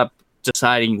ended up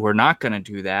deciding we're not going to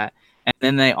do that. And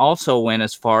then they also went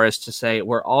as far as to say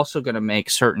we're also going to make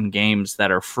certain games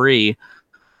that are free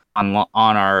on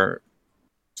our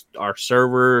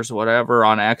servers, whatever,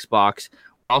 on Xbox.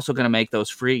 We're also going to make those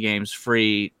free games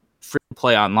free to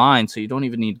play online, so you don't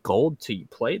even need gold to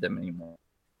play them anymore.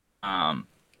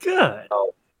 Good.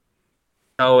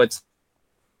 So it's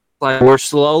like we're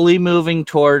slowly moving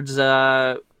towards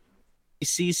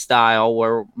PC style,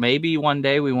 where maybe one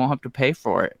day we won't have to pay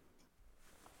for it.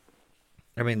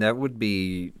 I mean, that would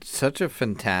be such a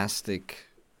fantastic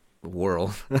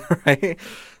world, right?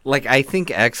 Like, I think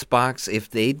Xbox, if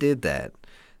they did that,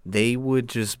 they would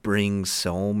just bring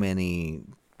so many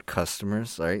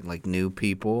customers, right? Like new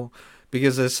people,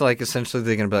 because it's like essentially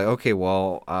they're gonna be like, okay,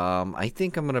 well, I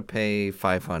think I'm gonna pay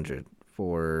 $500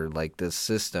 for like this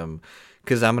system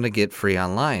because I'm gonna get free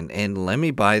online, and let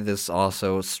me buy this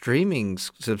also streaming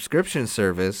subscription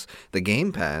service, the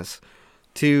Game Pass,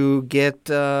 to get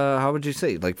how would you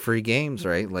say, like free games,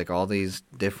 right? Like all these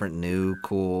different new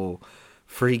cool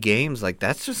free games. Like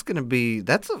that's just gonna be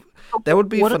that would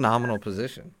be a phenomenal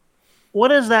position. What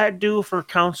does that do for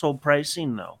console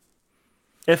pricing, though?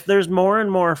 If there's more and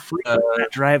more free, that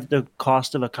drive the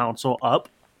cost of a console up?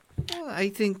 Well, I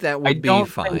think that would be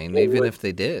fine, even if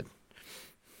they did.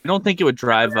 I don't think it would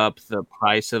drive up the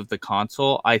price of the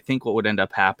console. I think what would end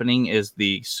up happening is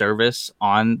the service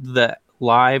on the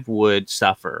Live would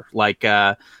suffer. Like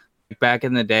back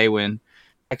in the day when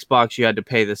Xbox, you had to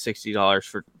pay the $60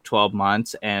 for 12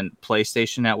 months and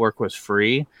PlayStation Network was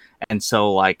free. And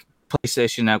so like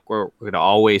PlayStation Network would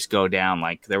always go down.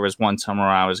 Like there was one summer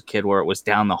when I was a kid where it was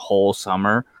down the whole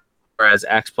summer, whereas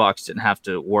Xbox didn't have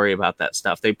to worry about that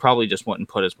stuff. They probably just wouldn't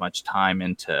put as much time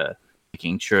into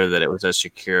making sure that it was as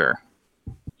secure.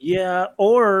 Yeah,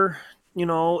 or, you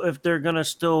know, if they're going to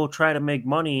still try to make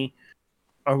money,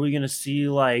 are we going to see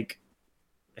like,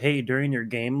 hey, during your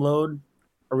game load,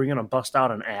 are we going to bust out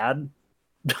an ad?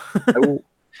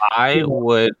 I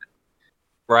would,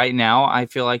 right now, I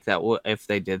feel like that if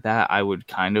they did that, I would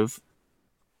kind of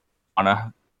want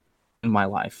to end my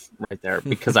life right there,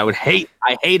 because I hate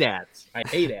ads. I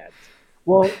hate ads.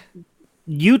 Well,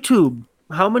 YouTube,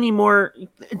 how many more?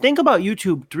 Think about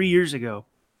YouTube 3 years ago.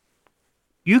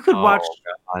 You could watch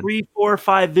 3, 4,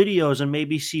 5 videos and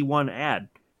maybe see one ad.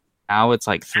 Now it's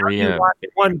like 3. You watch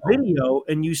one video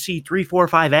and you see 3, 4,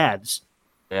 5 ads.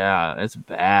 Yeah, it's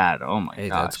bad. Oh my gosh.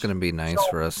 That's going to be nice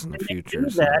for us in the future.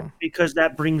 That because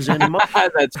that brings in money.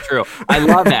 That's true. I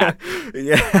love that.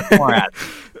 Yeah. More ads.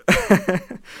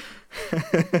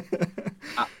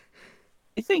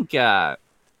 I think, oh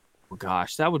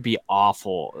gosh, that would be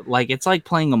awful. Like, it's like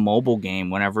playing a mobile game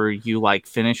whenever you like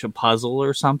finish a puzzle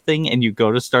or something and you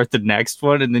go to start the next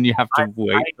one and then you have to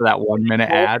wait for that 1 minute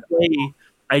ad.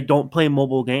 I don't play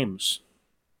mobile games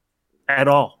at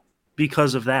all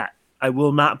because of that. I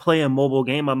will not play a mobile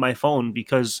game on my phone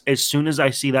because as soon as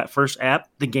I see that first app,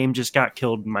 the game just got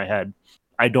killed in my head.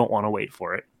 I don't want to wait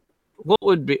for it.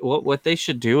 What they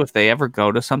should do if they ever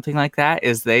go to something like that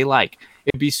is they it'd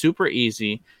be super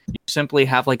easy. You simply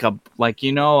have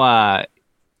whenever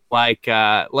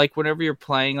you're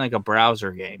playing like a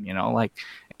browser game, like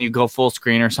you go full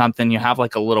screen or something, you have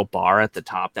like a little bar at the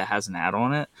top that has an ad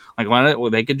on it. Like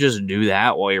they could just do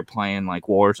that while you're playing like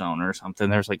Warzone or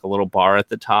something. There's like a little bar at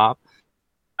the top.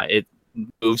 It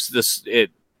moves it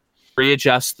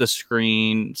readjusts the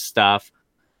screen stuff.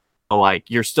 So, like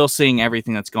you're still seeing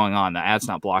everything that's going on. The ad's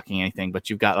not blocking anything, but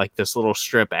you've got like this little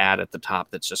strip ad at the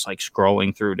top that's just like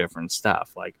scrolling through different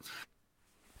stuff. Like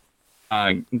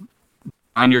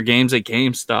on your games at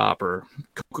GameStop or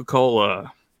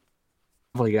Coca-Cola,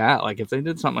 like that. Like if they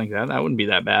did something like that, that wouldn't be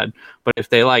that bad. But if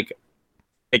they like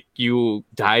you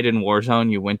died in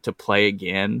Warzone, you went to play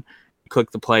again,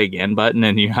 click the play again button,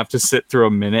 and you have to sit through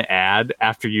a minute ad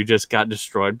after you just got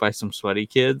destroyed by some sweaty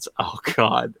kids. Oh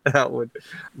god, that would.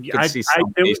 There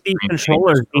would be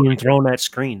controllers being thrown at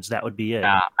screens. That would be it.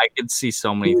 Yeah, I could see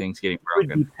so many things getting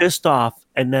broken. Would be pissed off,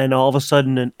 and then all of a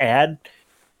sudden an ad,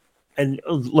 and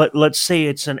let's say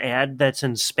it's an ad that's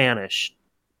in Spanish.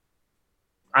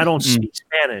 I don't speak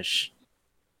Spanish.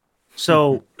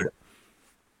 So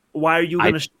why are you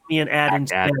going to show me an ad in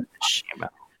Spanish?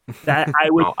 That I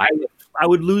would, Oh, I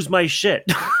would lose my shit.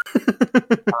 Dude,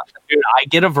 I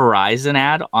get a Verizon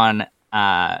ad on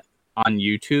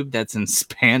YouTube that's in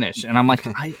Spanish, and I'm like,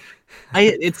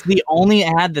 it's the only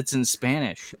ad that's in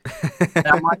Spanish. And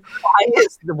I'm like,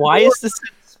 why is this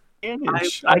in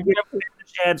Spanish? I get Spanish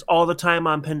ads all the time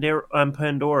on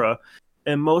Pandora,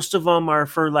 and most of them are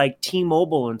for like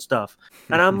T-Mobile and stuff.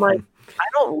 And I'm like, I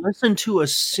don't listen to a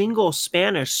single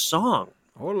Spanish song.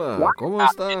 Hola, ¿cómo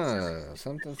está?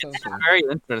 Something. Very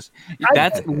interesting.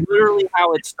 That's literally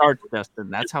how it starts,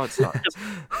 Justin. That's how it starts.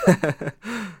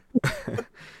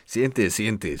 Siente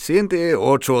 8-9.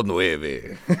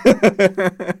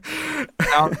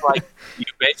 Sounds like you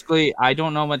basically. I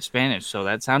don't know much Spanish, so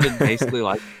that sounded basically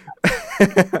like.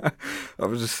 I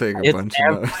was just saying a bunch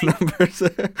of numbers.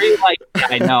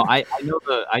 I know. I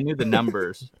knew the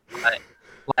numbers. But,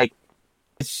 like,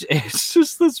 it's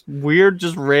just this weird,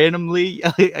 just randomly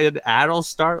an ad will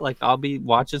start. Like, I'll be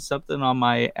watching something on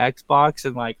my Xbox,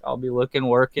 and like I'll be working,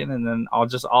 and then I'll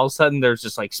just all of a sudden there's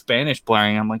just like Spanish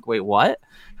blaring. I'm like, wait, what?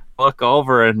 Look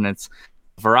over, and it's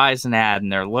Verizon ad,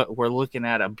 and we're looking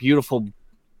at a beautiful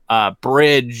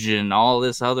bridge and all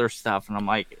this other stuff, and I'm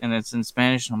like, and it's in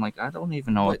Spanish, and I'm like, I don't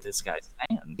even know what this guy's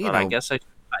saying, but I guess I should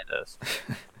try this.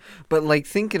 But like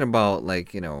thinking about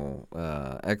like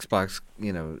Xbox,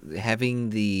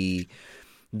 having the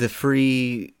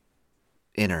free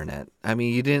internet. I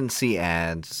mean, you didn't see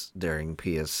ads during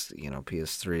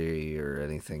PS3 or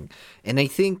anything, and I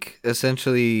think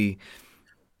essentially,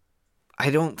 I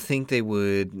don't think they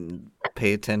would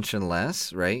pay attention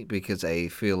less, right? Because I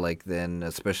feel like then,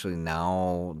 especially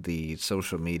now, the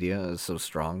social media is so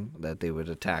strong that they would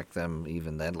attack them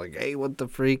even then. Like, hey, what the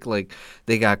freak? Like,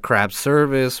 they got crap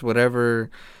service, whatever.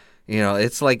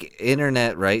 It's like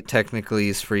internet, right? Technically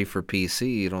is free for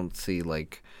PC. You don't see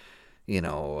like,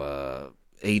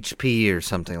 HP or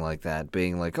something like that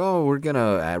being like, oh, we're going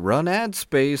to run ad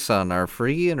space on our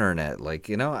free internet. Like,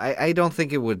 I don't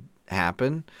think it would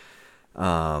happen.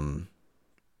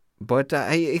 But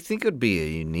I think it would be a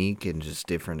unique and just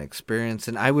different experience,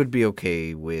 and I would be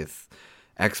okay with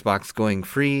Xbox going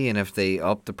free, and if they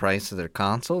up the price of their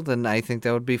console, then I think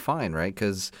that would be fine, right?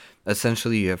 Because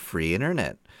essentially you have free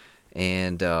internet,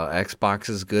 and Xbox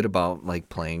is good about like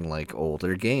playing like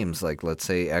older games, like let's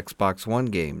say Xbox One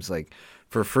games, like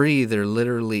for free. They're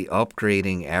literally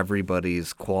upgrading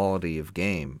everybody's quality of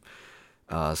game.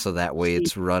 So that way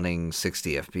it's running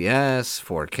 60 FPS,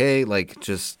 4K, like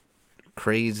just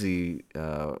crazily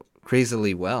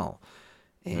well.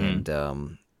 And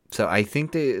so I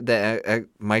think that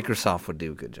Microsoft would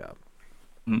do a good job.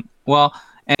 Well,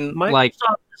 and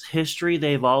Microsoft's history,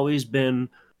 they've always been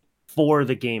for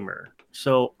the gamer.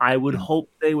 So I would hope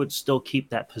they would still keep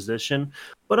that position.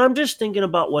 But I'm just thinking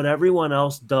about what everyone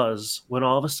else does when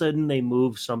all of a sudden they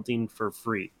move something for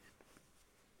free.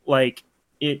 Like,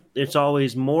 it's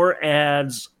always more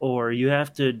ads, or you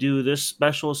have to do this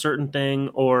special certain thing,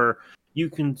 or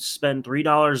you can spend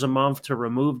 $3 a month to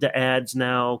remove the ads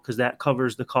now because that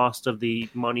covers the cost of the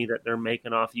money that they're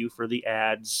making off you for the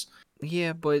ads.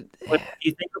 Yeah, but if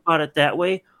you think about it that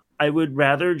way, I would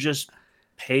rather just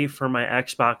pay for my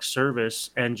Xbox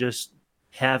service and just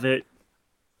have it,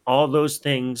 all those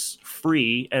things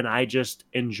free, and I just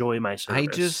enjoy my service. I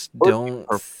just don't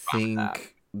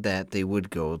think that they would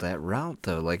go that route,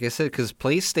 though. Like I said, because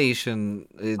PlayStation,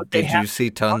 did you see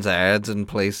tons of ads in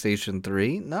PlayStation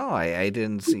 3? No, I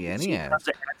didn't see any ads. Tons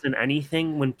of ads in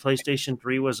anything when PlayStation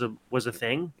 3 was a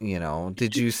thing?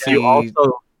 Did you see... You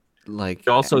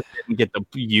also didn't get to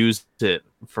use it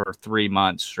for 3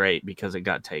 months straight because it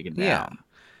got taken down.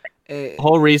 The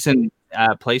whole reason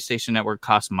PlayStation Network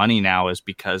costs money now is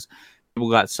because people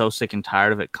got so sick and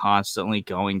tired of it constantly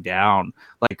going down.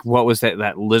 Like, what was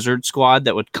that Lizard Squad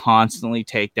that would constantly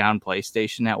take down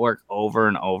PlayStation Network over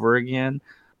and over again?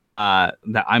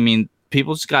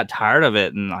 People just got tired of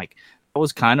it, and like that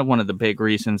was kind of one of the big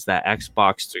reasons that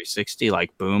Xbox 360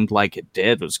 like boomed like it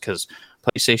did, was because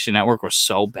PlayStation Network was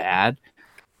so bad.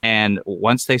 And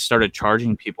once they started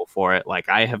charging people for it, like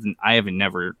I haven't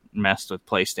never messed with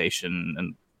PlayStation,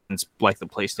 and it's like the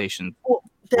PlayStation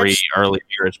 3 early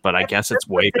years, but I guess it's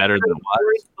way better than it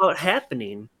was. About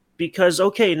happening because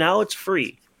now it's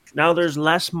free. Now there's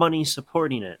less money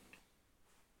supporting it.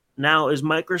 Now is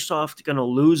Microsoft going to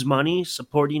lose money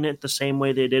supporting it the same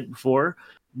way they did before?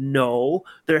 No,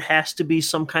 there has to be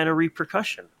some kind of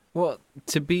repercussion. Well,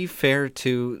 to be fair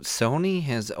to Sony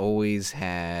has always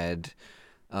had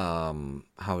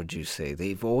how would you say,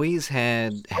 they've always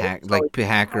had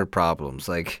hacker problems.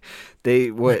 Like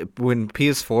when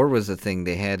PS4 was a thing,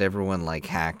 they had everyone like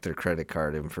hack their credit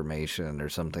card information or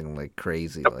something like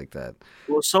crazy like that.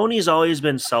 Well, Sony's always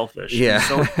been selfish. Yeah.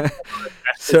 So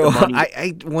So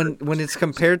when it's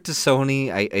compared to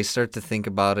Sony, I start to think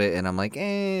about it and I'm like,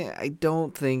 I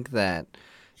don't think that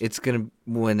it's gonna.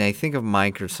 When I think of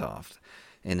Microsoft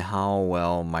and how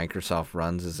well Microsoft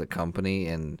runs as a company,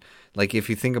 and like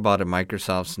if you think about it,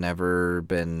 Microsoft's never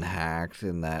been hacked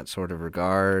in that sort of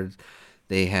regard.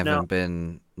 They haven't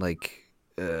been like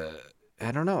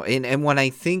I don't know. And when I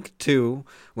think of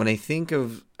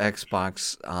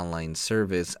Xbox Online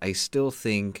Service, I still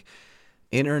think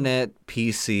internet,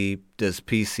 PC. Does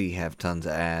PC have tons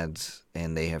of ads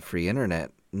and they have free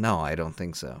internet? No, I don't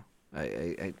think so.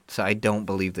 So I don't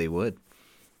believe they would.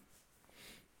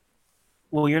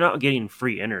 Well, you're not getting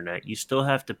free internet. You still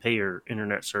have to pay your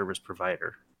internet service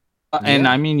provider. And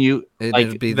I mean,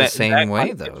 It'd be the same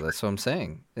way, though. That's what I'm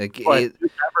saying. Like, But you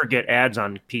never get ads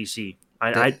on PC.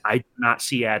 I do not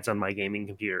see ads on my gaming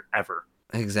computer ever.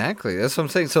 exactly. That's what I'm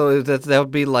saying. So that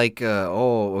would be like,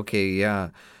 okay, yeah,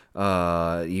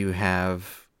 you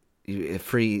have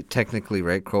free, technically,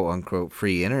 right, quote unquote,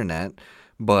 free internet,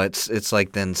 but it's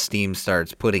like then Steam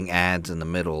starts putting ads in the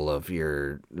middle of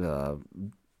your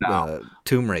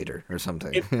Tomb Raider or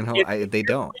something. They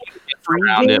don't.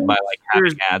 Around it by like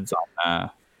having ads on.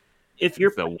 If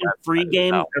you're the playing website free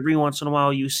game, itself. every once in a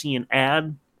while you see an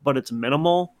ad, but it's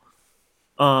minimal.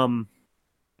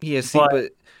 Yeah, see,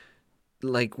 but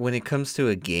like when it comes to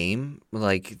a game,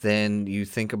 like then you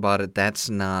think about it,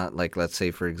 that's not like, let's say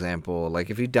for example,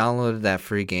 like if you downloaded that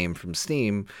free game from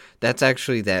Steam, that's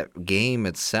actually that game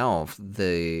itself.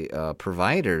 The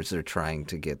providers are trying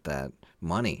to get that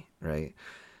money, right?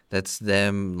 That's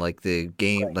them, like the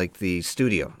game, like the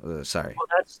studio. Sorry.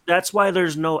 Well, that's why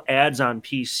there's no ads on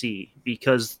PC,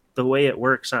 because the way it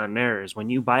works on there is when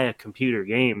you buy a computer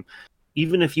game,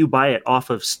 even if you buy it off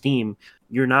of Steam,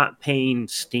 you're not paying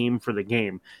Steam for the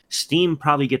game. Steam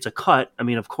probably gets a cut. I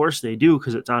mean, of course they do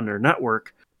because it's on their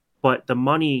network, but the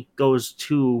money goes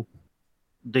to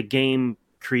the game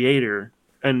creator.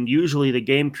 And usually the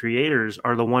game creators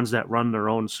are the ones that run their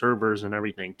own servers and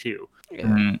everything too.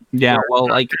 Yeah, well,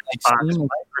 like Xbox,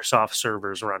 Microsoft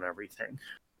servers run everything.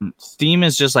 Steam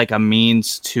is just like a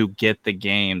means to get the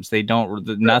games. They don't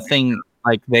nothing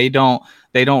like they don't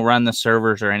run the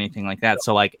servers or anything like that.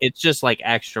 So like it's just like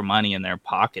extra money in their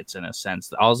pockets in a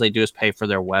sense. All they do is pay for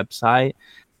their website,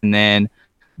 and then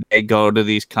they go to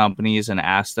these companies and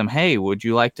ask them, "Hey, would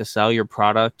you like to sell your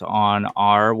product on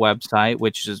our website,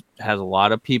 which has a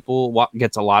lot of people,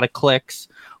 gets a lot of clicks?"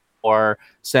 Or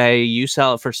say you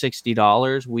sell it for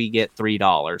 $60, we get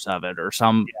 $3 of it, or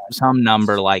some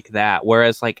number like that.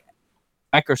 Whereas like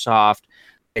Microsoft,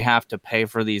 they have to pay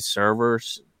for these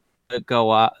servers that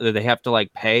go up. They have to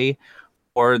like pay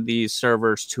for these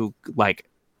servers to like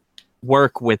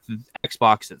work with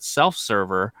Xbox itself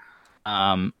server,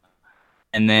 and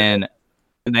then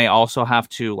they also have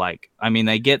to like, I mean,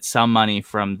 they get some money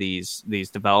from these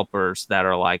developers that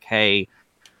are like, hey.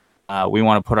 We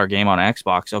want to put our game on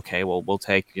Xbox. Okay, well, we'll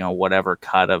take whatever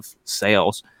cut of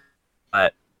sales.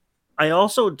 But I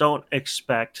also don't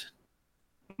expect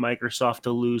Microsoft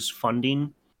to lose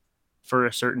funding for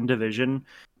a certain division,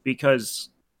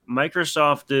 because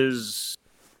Microsoft is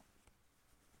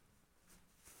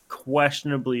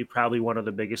questionably probably one of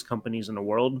the biggest companies in the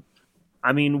world.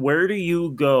 I mean, where do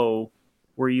you go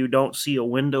where you don't see a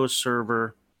Windows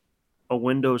server, a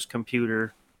Windows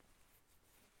computer,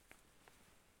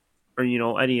 or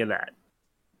any of that?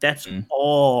 That's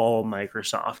all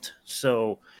Microsoft.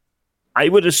 So I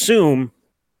would assume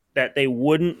that they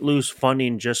wouldn't lose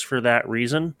funding just for that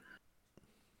reason.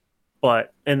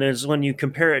 And as when you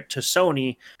compare it to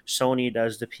Sony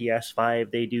does the PS5,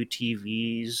 they do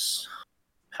TVs,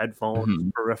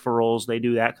 headphones, peripherals, they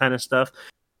do that kind of stuff.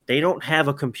 They don't have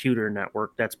a computer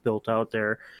network that's built out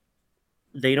there.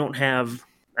 They don't have,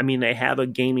 I mean, they have a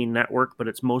gaming network, but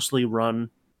it's mostly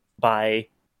run by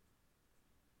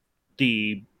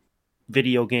the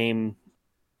video game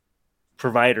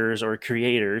providers or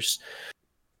creators.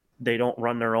 They don't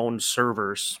run their own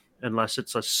servers unless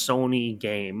it's a Sony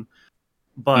game.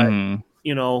 But,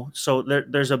 so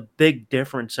there's a big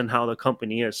difference in how the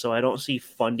company is. So I don't see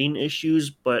funding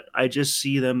issues, but I just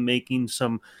see them making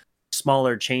some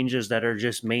smaller changes that are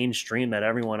just mainstream that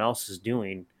everyone else is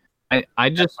doing. I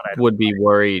just would be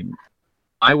worried.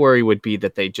 My worry would be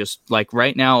that they just, like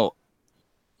right now,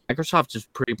 Microsoft is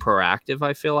pretty proactive,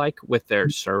 I feel like, with their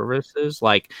services.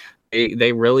 Like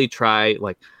they really try,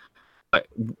 like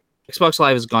Xbox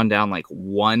Live has gone down like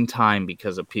one time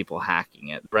because of people hacking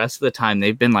it. The rest of the time,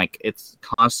 they've been like, it's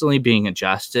constantly being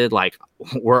adjusted. Like,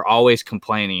 we're always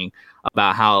complaining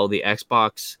about how the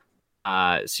Xbox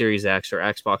Series X or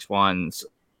Xbox One's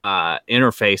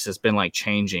interface has been like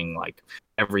changing like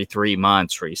every 3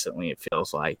 months recently, it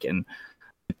feels like. And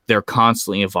they're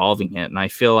constantly evolving it. And I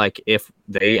feel like if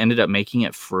they ended up making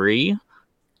it free,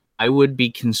 I would be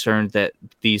concerned that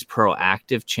these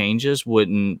proactive changes would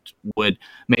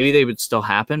maybe they would still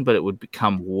happen, but it would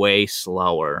become way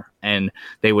slower, and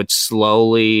they would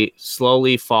slowly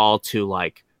fall to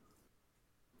like.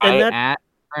 And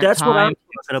that's what I'm time.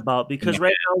 talking about, because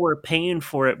right now we're paying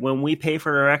for it. When we pay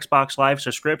for our Xbox Live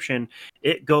subscription,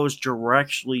 it goes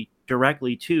directly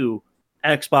to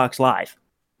Xbox Live.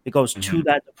 It goes to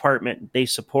that department. They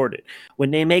support it. When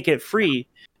they make it free,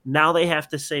 now they have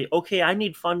to say, okay, I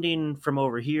need funding from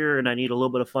over here, and I need a little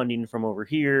bit of funding from over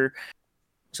here.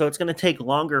 So it's going to take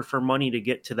longer for money to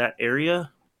get to that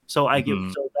area. So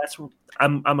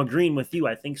I'm agreeing with you.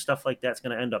 I think stuff like that's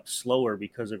going to end up slower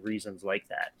because of reasons like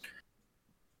that.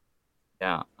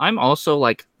 Yeah, I'm also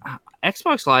like,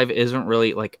 Xbox Live isn't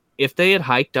really like, if they had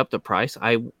hiked up the price,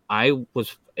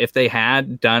 if they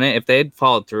had done it, if they had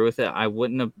followed through with it, it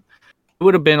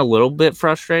would have been a little bit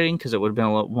frustrating because it would have been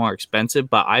a little more expensive,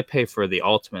 but I pay for the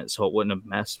Ultimate, so it wouldn't have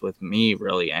messed with me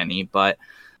really any. But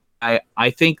I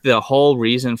think the whole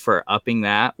reason for upping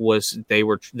that was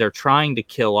they're trying to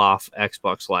kill off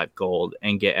Xbox Live Gold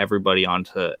and get everybody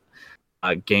onto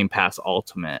Game Pass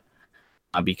Ultimate,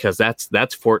 because that's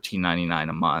 $14.99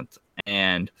 a month,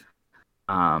 and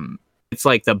it's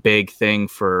like the big thing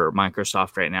for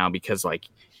Microsoft right now, because like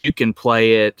you can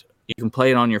play it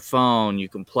on your phone, you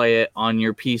can play it on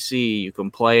your PC, you can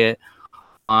play it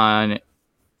on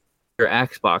your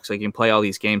Xbox. Like, you can play all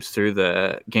these games through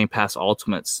the Game Pass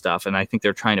Ultimate stuff, and I think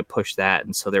they're trying to push that.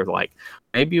 And so they're like,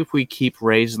 maybe if we keep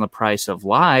raising the price of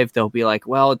Live, they'll be like,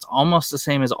 well, it's almost the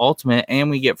same as Ultimate and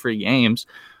we get free games.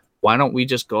 Why don't we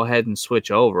just go ahead and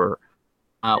switch over?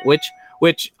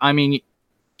 Which I mean,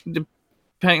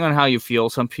 depending on how you feel,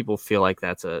 some people feel like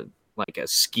that's a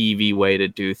skeevy way to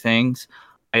do things.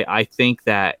 I think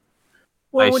that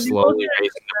by slowly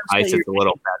raising the price, it's a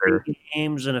little better.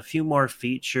 Games and a few more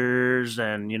features,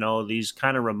 and these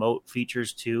kind of remote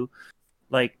features too.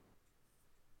 Like,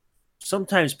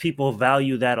 sometimes people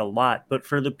value that a lot, but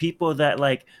for the people that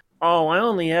like, oh, I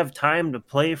only have time to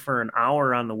play for an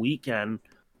hour on the weekend,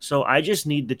 so I just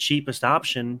need the cheapest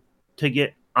option to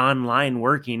get online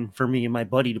working for me and my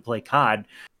buddy to play COD.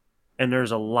 And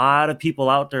there's a lot of people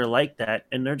out there like that,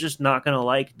 and they're just not going to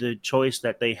like the choice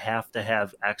that they have to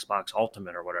have Xbox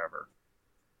Ultimate or whatever.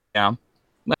 Yeah,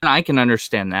 and I can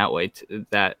understand that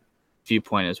that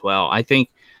viewpoint as well. I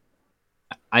think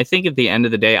at the end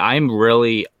of the day,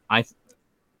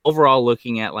 overall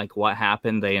looking at like what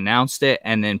happened. They announced it,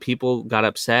 and then people got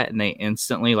upset, and they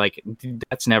instantly like,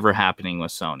 that's never happening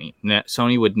with Sony.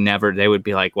 Sony would never. They would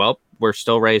be like, well, we're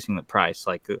still raising the price.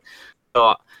 Like,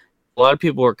 so a lot of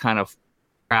people were kind of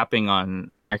crapping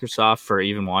on Microsoft for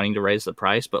even wanting to raise the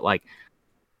price, but like,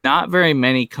 not very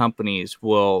many companies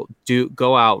will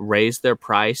go out, raise their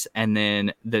price, and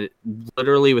then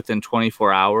literally within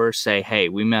 24 hours say, hey,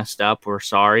 we messed up, we're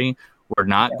sorry, we're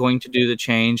not going to do the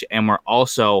change, and we're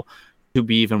also to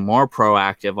be even more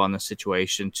proactive on the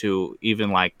situation, to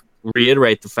even like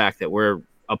reiterate the fact that we're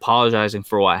apologizing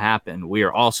for what happened. We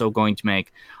are also going to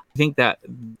make, I think that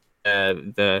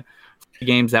the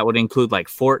games that would include like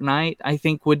Fortnite, I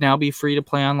think would now be free to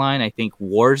play online. I think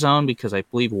Warzone, because I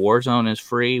believe Warzone is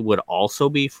free, would also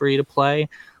be free to play.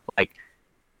 Like,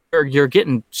 you're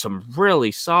getting some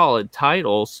really solid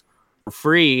titles for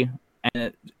free,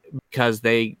 and because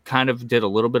they kind of did a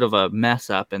little bit of a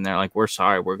mess up, and they're like, we're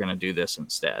sorry, we're going to do this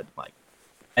instead. Like,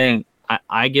 and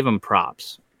I give them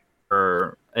props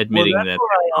for admitting that.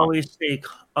 I always say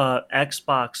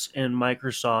Xbox and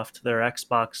Microsoft,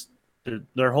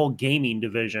 their whole gaming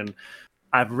division,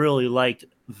 I've really liked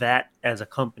that as a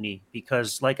company,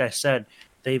 because like I said,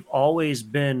 they've always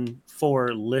been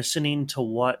for listening to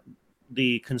what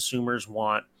the consumers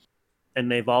want,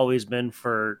 and they've always been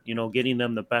for getting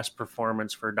them the best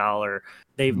performance for dollar.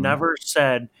 They've never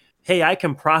said, hey, I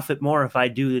can profit more if I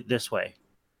do it this way.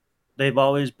 They've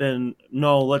always been,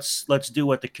 no, let's do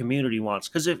what the community wants.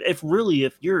 Because if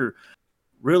you're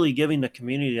really giving the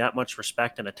community that much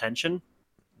respect and attention,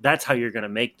 that's how you're going to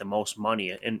make the most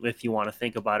money, and if you want to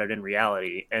think about it in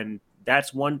reality. And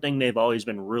that's one thing they've always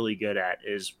been really good at,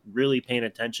 is really paying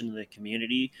attention to the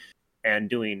community and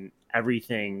doing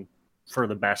everything for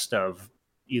the best of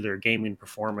either gaming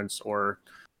performance or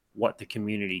what the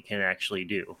community can actually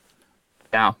do.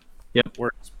 Yeah. Yep.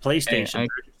 Whereas PlayStation,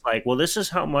 they're just like, well, this is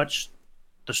how much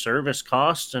the service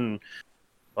costs, and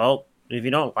well, if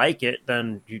you don't like it,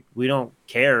 then we don't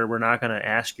care. We're not going to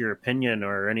ask your opinion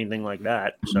or anything like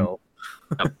that. So,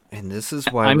 And this is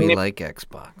why I mean, we if- like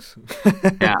Xbox.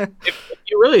 Yeah. If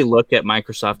you really look at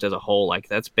Microsoft as a whole, like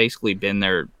that's basically been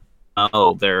their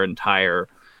the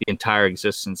entire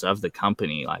existence of the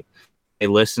company. Like they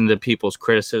listen to people's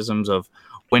criticisms of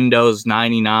Windows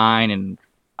 99 and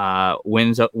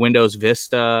Windows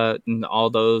Vista and all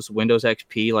those Windows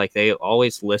XP. Like they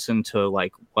always listen to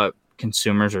like what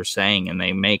consumers are saying, and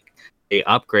they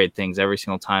upgrade things every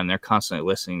single time. They're constantly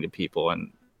listening to people,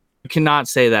 and you cannot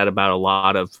say that about a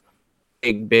lot of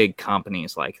big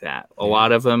companies like that. A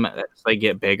lot of them, as they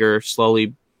get bigger,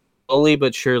 slowly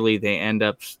but surely, they end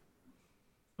up.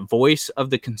 Voice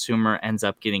of the consumer ends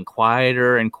up getting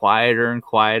quieter and quieter and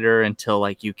quieter until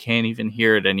like you can't even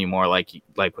hear it anymore. Like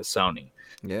with Sony,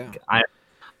 Yeah. I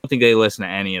don't think they listen to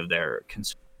any of their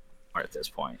consumers at this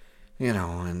point. You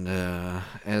know, and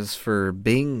as for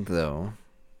Bing, though,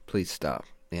 please stop.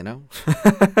 You know,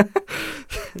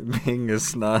 Bing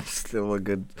is not still a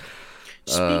good.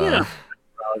 speaking of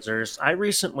browsers, I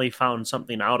recently found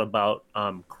something out about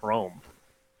Chrome.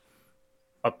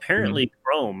 Apparently,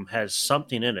 Chrome has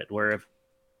something in it where if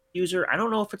user, I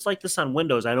don't know if it's like this on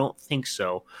Windows, I don't think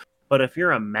so, but if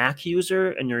you're a Mac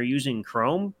user and you're using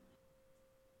Chrome,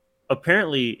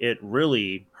 apparently it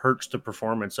really hurts the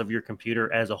performance of your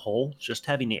computer as a whole, just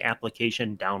having the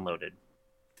application downloaded.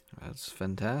 That's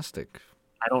fantastic.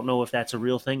 I don't know if that's a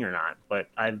real thing or not, but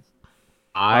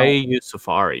I use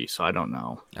Safari, so I don't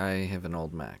know. I have an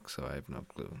old Mac, so I have no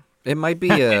clue. It might be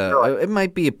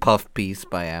a puff piece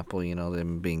by Apple, you know,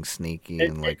 them being sneaky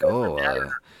and like,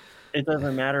 it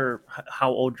doesn't matter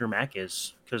how old your Mac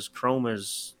is, because Chrome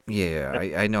is. yeah,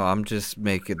 I know. I'm just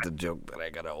making the joke that I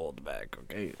got an old Mac,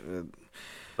 okay?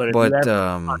 But if But you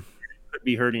have, it could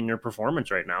be hurting your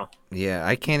performance right now. yeah,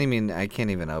 I can't even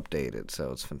update it,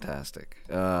 so it's fantastic.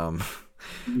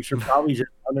 You should probably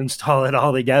just uninstall it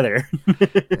altogether.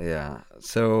 Yeah.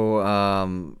 So,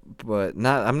 but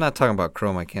I'm not talking about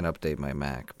Chrome. I can't update my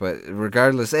Mac. But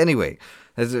regardless, anyway,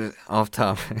 as off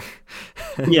topic.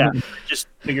 Yeah, just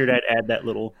figured I'd add that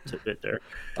little tidbit there.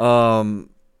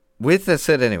 With that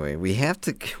said, anyway,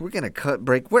 we're gonna cut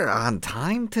break. We're on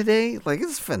time today. Like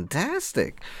it's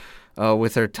fantastic.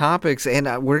 With our topics,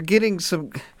 and we're getting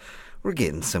some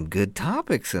good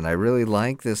topics, and I really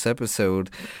like this episode.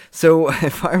 So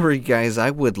if I were you guys,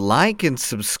 I would like and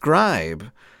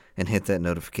subscribe and hit that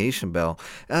notification bell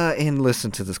and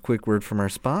listen to this quick word from our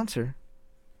sponsor.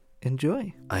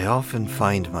 Enjoy. I often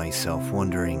find myself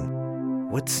wondering,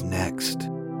 what's next?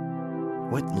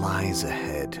 What lies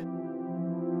ahead?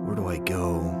 Where do I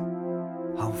go?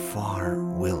 How far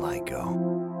will I go?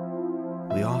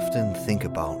 We often think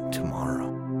about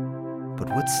tomorrow, but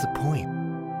what's the point?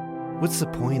 What's the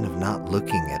point of not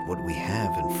looking at what we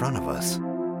have in front of us?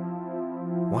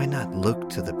 Why not look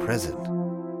to the present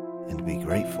and be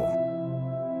grateful?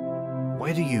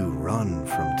 Why do you run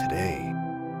from today?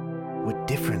 What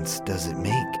difference does it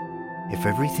make if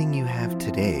everything you have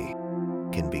today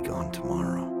can be gone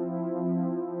tomorrow?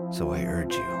 So I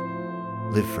urge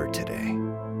you, live for today.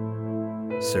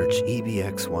 Search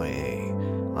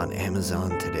EBXYA on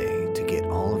Amazon today to get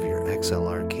all of your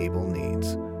XLR cable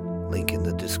needs. Link in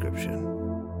the description.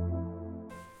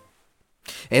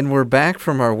 And we're back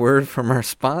from our word from our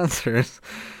sponsors.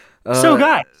 So,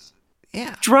 guys,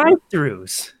 yeah.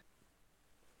 drive-thrus.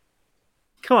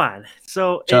 Come on.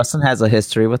 So, Justin has a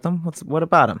history with them. What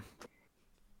about him?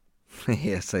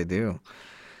 Yes, I do.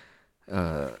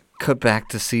 Cut back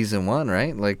to season 1,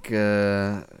 right? Like,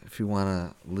 if you want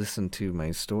to listen to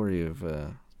my story of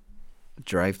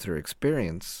drive-through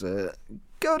experience,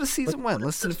 go to season 1.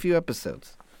 Listen to a few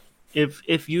episodes.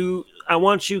 I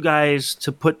want you guys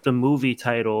to put the movie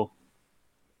title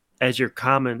as your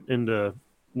comment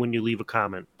when you leave a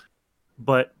comment.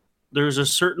 But there's a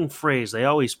certain phrase, they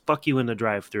always fuck you in the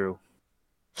drive-through.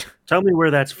 Tell me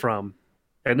where that's from.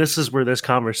 And this is where this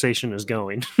conversation is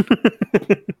going.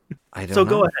 I don't so know.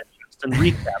 go ahead, Justin,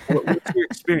 recap. What's your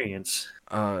experience?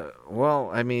 Well,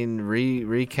 I mean,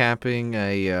 recapping,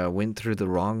 I went through the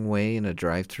wrong way in a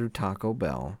drive-through Taco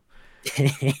Bell.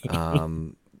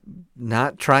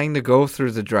 Not trying to go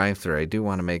through the drive-thru. I do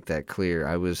want to make that clear.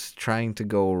 I was trying to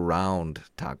go around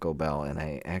Taco Bell, and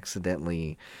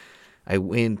I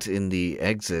went in the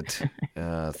exit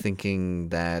thinking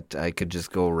that I could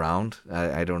just go around.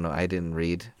 I don't know. I didn't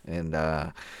read. And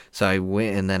so I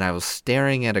went, and then I was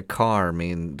staring at a car.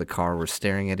 Me and the car were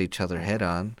staring at each other head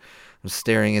on. I was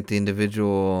staring at the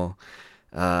individual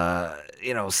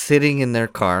sitting in their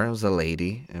car. It was a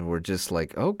lady, and we're just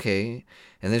like, okay.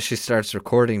 And then she starts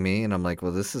recording me, and I'm like,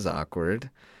 well, this is awkward.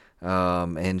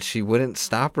 And she wouldn't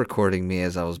stop recording me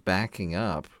as I was backing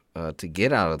up to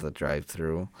get out of the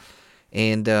drive-through.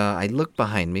 And I looked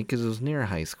behind me because it was near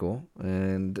high school,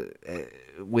 and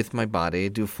with my body, I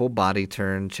do a full body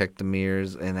turn, check the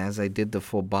mirrors, and as I did the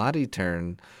full body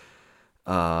turn,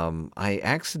 I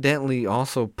accidentally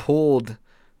also pulled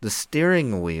the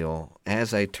steering wheel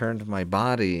as I turned my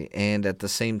body, and at the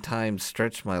same time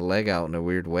stretched my leg out in a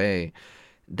weird way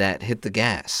that hit the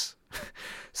gas.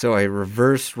 So I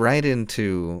reversed right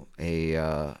into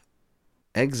a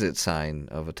exit sign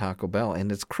of a Taco Bell, and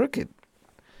it's crooked.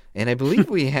 And I believe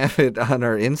we have it on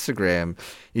our Instagram.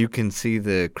 You can see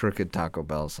the crooked Taco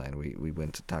Bell sign. We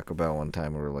went to Taco Bell one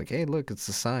time and we were like, hey, look, it's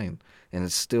the sign. And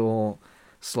it's still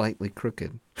slightly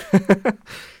crooked.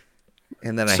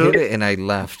 And then I hit it and I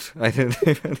left. I didn't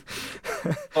even...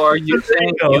 Or are you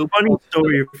saying you funny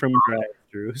story from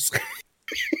drive-thrus.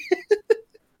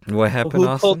 What happened, who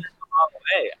Austin? pulled in the wrong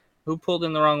way? Who pulled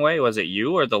in the wrong way? Was it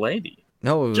you or the lady?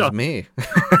 No, it was Just- me.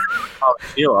 Oh,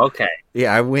 you. Okay.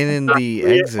 Yeah, I went in the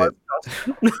exit.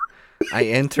 I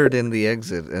entered in the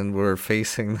exit, and we're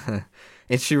facing the...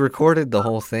 And she recorded the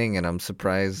whole thing, and I'm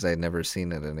surprised I'd never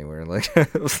seen it anywhere. Like,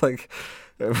 it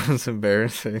was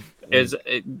embarrassing. You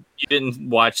didn't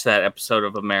watch that episode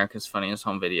of America's Funniest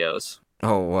Home Videos?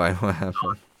 Oh, why? What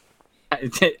happened?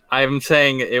 I'm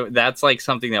saying that's like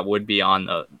something that would be on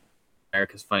the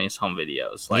America's Funniest Home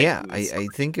Videos. Like, Yeah, I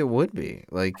think it would be.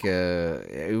 Like,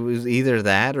 it was either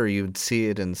that or you'd see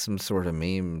it in some sort of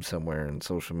meme somewhere in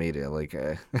social media. Like,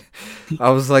 I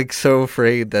was like so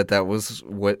afraid that was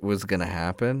what was going to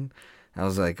happen. I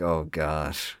was like, oh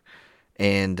gosh.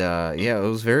 And yeah, it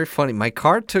was very funny. My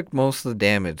car took most of the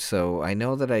damage, so I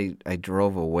know that I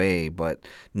drove away, but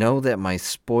know that my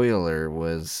spoiler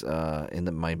was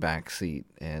in my back seat,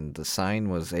 and the sign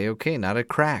was A-OK, not a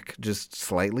crack, just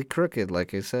slightly crooked,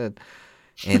 like I said.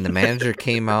 And the manager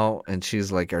came out, and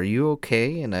she's like, "Are you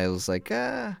okay?" And I was like,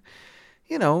 I'm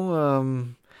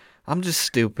just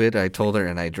stupid. I told her,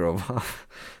 and I drove off.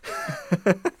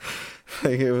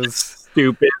 Like, it was...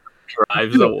 stupid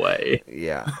drives away.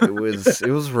 Yeah, it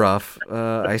was rough.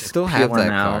 I still have Peeling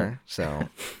that out. car, so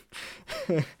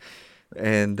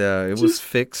and it was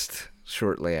fixed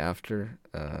shortly after.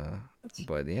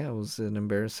 But yeah, it was an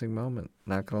embarrassing moment.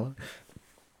 Not gonna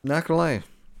lie.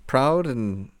 Proud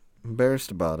and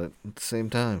embarrassed about it at the same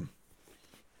time.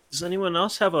 Does anyone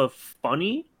else have a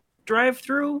funny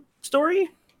drive-through story?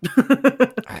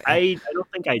 I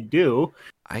don't think I do.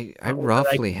 I Oh,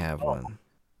 roughly have one.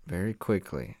 Very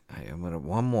quickly. I'm gonna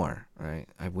one more. Right.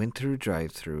 I went through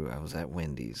drive-through. I was at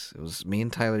Wendy's. It was me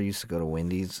and Tyler used to go to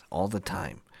Wendy's all the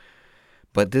time.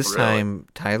 But this Really? time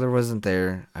Tyler wasn't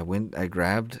there. I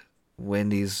grabbed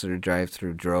Wendy's through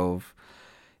drive-through, drove,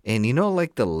 and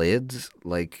like the lids,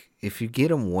 like if you get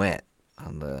them wet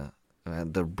on the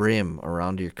brim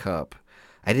around your cup.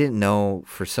 I didn't know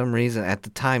for some reason at the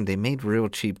time they made real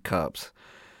cheap cups.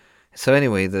 So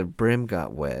anyway, the brim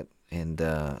got wet. And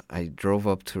I drove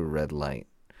up to a red light,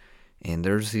 and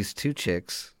there's these two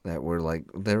chicks that were like,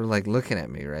 they were like looking at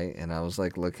me, right? And I was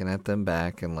like looking at them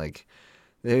back, and like,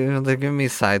 they're giving me a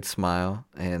side smile,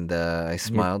 and I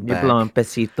smiled You're back. blowing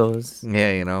besitos.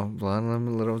 Yeah, blowing them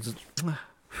a little, just,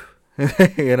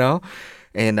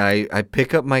 And I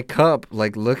pick up my cup,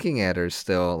 like looking at her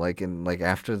still, like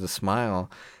after the smile,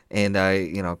 and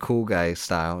I, cool guy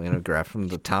style, grab from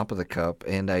the top of the cup,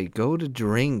 and I go to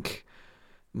drink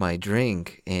my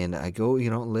drink, and I go,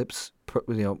 lips,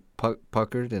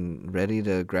 puckered and ready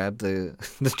to grab the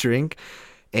drink,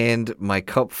 and my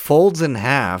cup folds in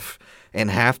half, and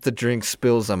half the drink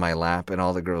spills on my lap, and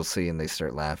all the girls see, and they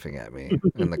start laughing at me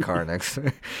in the car next to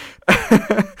me.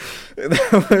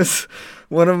 That was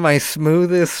one of my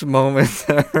smoothest moments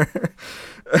ever.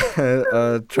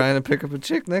 Trying to pick up a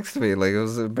chick next to me, like, it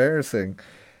was embarrassing.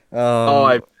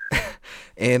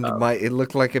 And it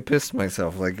looked like I pissed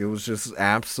myself. Like, it was just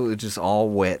absolutely just all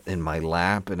wet in my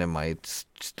lap and in my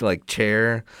like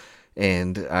chair.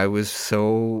 And I was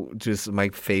so my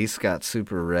face got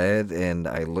super red, and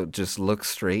I just looked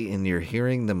straight, and you're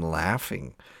hearing them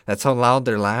laughing. That's how loud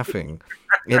they're laughing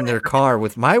in their car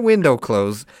with my window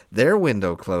closed, their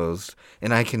window closed,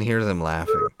 and I can hear them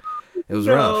laughing. It was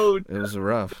rough. It was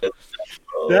rough. That's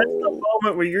the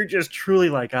moment where you're just truly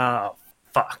like, oh,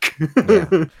 fuck.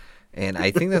 Yeah. And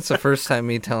I think that's the first time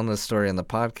me telling this story on the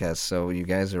podcast, so you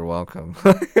guys are welcome.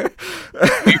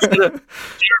 You should have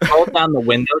rolled down the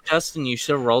window, Justin. You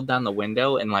should have rolled down the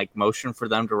window and like motioned for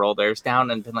them to roll theirs down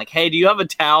and been like, "Hey, do you have a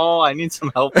towel? I need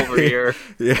some help over here."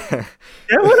 Yeah.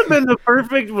 That would have been the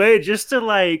perfect way just to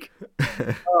like.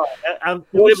 It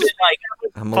would have been like,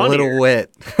 I'm a funnier. little wet.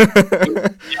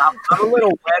 I'm a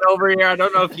little wet over here. I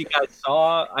don't know if you guys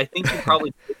saw. I think you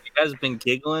probably you guys have been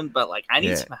giggling, but like, I need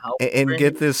Yeah. some help. And over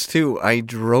get here. this too, I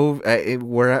drove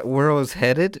where I was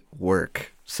headed,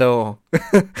 work. So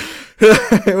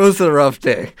it was a rough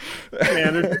day.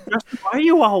 Man, Justin, why are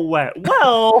you all wet?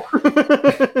 Well,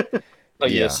 So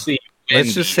you Yeah. see,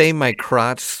 Let's just say my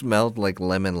crotch smelled like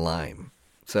lemon lime.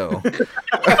 So,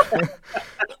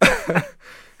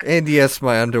 and yes,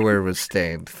 my underwear was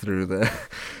stained through the.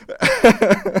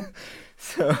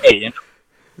 So, hey, you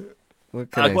know, what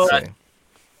can well, I say?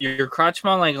 your crotch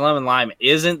smelling like lemon lime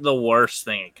isn't the worst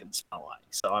thing it can smell like.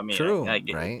 So I mean, True, I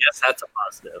right? guess that's a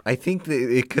positive. I think that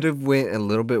it could have went a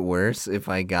little bit worse if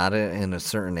I got it in a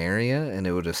certain area and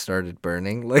it would have started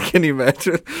burning. Like, can you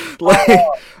imagine? Like,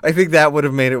 I think that would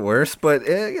have made it worse. But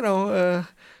it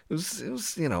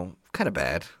was kind of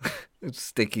bad. It's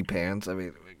sticky pants. I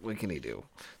mean, what can he do?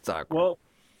 It's awkward. well,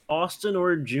 Austin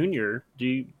or Junior,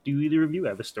 do either of you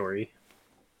have a story?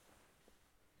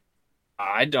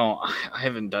 I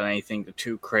haven't done anything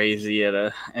too crazy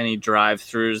at any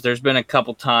drive-throughs. There's been a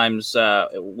couple times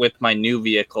with my new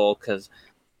vehicle because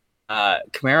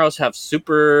Camaros have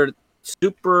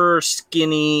super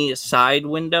skinny side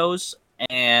windows,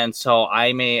 and so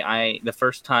the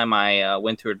first time I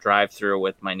went through a drive-through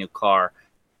with my new car,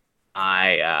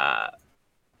 it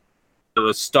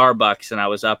was Starbucks, and I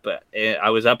was up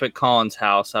at Colin's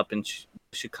house up in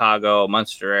Chicago,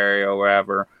 Munster area, or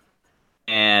wherever,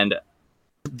 and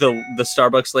the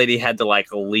Starbucks lady had to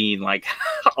like lean like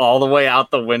all the way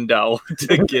out the window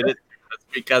to get it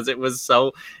because it was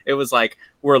like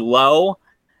we're low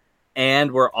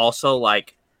and we're also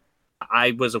like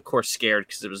I was of course scared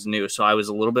because it was new, so I was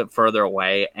a little bit further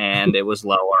away and it was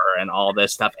lower and all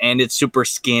this stuff and it's super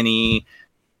skinny,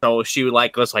 so she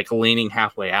was like leaning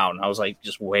halfway out and I was like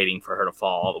just waiting for her to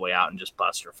fall all the way out and just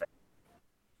bust her face.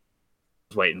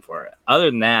 Waiting for it. Other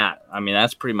than that, I mean,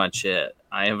 that's pretty much it.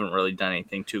 I haven't really done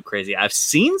anything too crazy. I've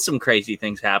seen some crazy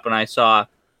things happen. I saw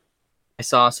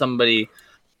somebody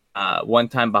one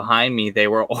time behind me. They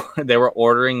were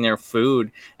ordering their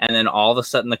food, and then all of a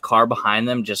sudden, the car behind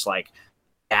them just like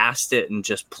gassed it and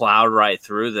just plowed right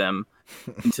through them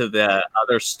into the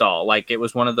other stall. Like it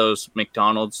was one of those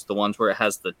McDonald's, the ones where it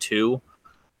has the two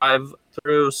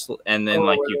drive-throughs, and then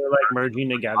like where you they're, like merging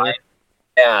together.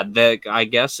 Yeah, I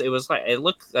guess it was like it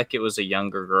looked like it was a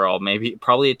younger girl,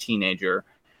 probably a teenager.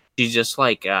 She just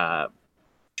like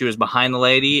she was behind the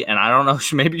lady, and I don't know,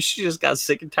 maybe she just got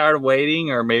sick and tired of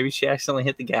waiting, or maybe she accidentally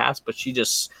hit the gas, but she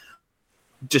just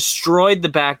destroyed the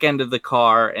back end of the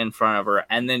car in front of her,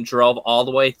 and then drove all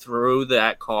the way through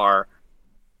that car,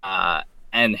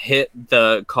 and hit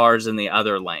the cars in the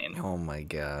other lane. Oh my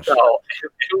gosh. So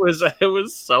it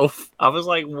was so. I was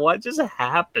like, what just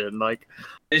happened? Like,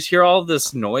 I just hear all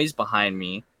this noise behind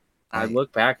me. I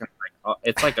look back and I'm like, oh,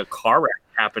 it's like a car wreck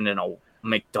happened in a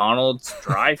McDonald's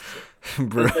drive-thru.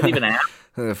 Doesn't even happen.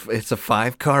 It's a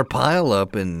 5-car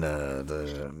pileup in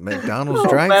the McDonald's Oh,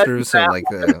 drive-through, so imagine like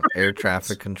the air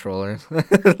traffic controllers.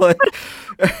 Like,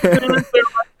 There was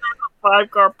a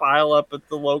 5-car pileup at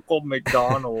the local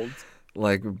McDonald's.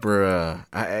 like, bruh,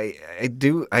 I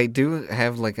do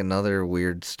have like another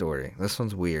weird story. This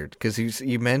one's weird because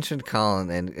you mentioned Colin,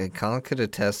 and Colin could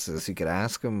attest to this. You could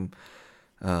ask him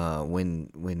when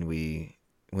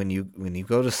you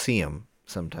go to see him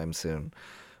sometime soon.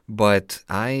 But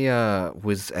I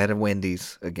was at a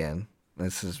Wendy's again.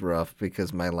 This is rough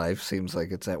because my life seems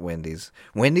like it's at Wendy's.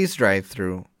 Wendy's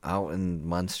drive-through out in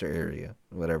Munster area,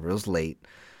 whatever. It was late.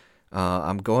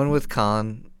 I'm going with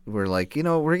Colin. We're like,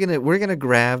 we're gonna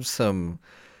grab some,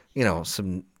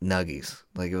 some nuggies.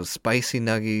 Like it was spicy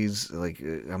nuggies. Like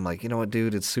I'm like, you know what,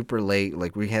 dude? It's super late.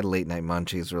 Like we had late night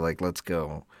munchies. We're like, let's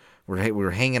go. We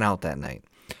were hanging out that night.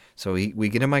 So we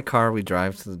get in my car. We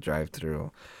drive to the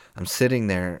drive-through. I'm sitting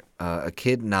there. A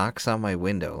kid knocks on my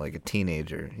window, like a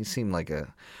teenager. He seemed like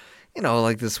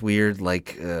like this weird,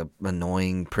 like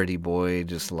annoying pretty boy.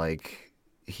 Just like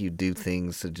he'd do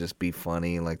things to just be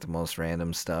funny, like the most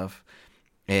random stuff.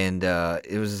 And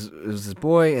it was this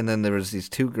boy, and then there was these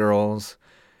 2 girls,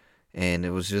 and it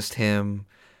was just him,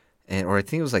 or I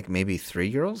think it was like maybe 3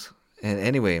 girls. And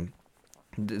anyway,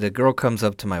 the girl comes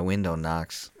up to my window,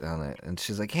 knocks on it, and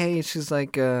she's like, "Hey," she's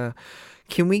like, "Can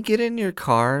we get in your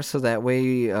car so that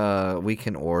way we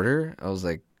can order?" I was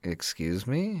like, excuse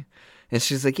me? And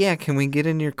she's like, yeah, can we get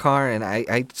in your car? And I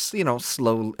I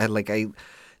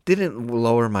didn't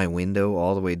lower my window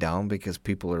all the way down because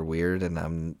people are weird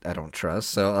and I don't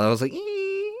trust. So I was like,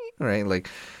 right, like,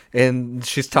 and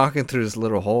she's talking through this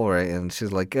little hole, right? And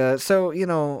she's like, can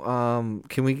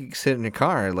we sit in your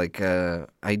car? Like, I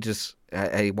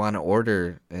want to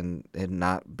order and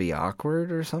not be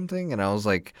awkward or something. And I was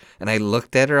like, and I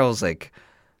looked at her, I was like,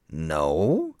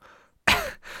 no.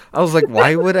 I was like,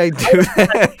 why would I do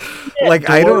that? Like,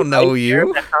 I don't know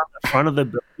you. That's on the front of the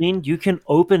building. You can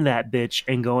open that bitch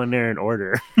and go in there and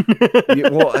order.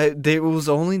 Well, it was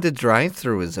only the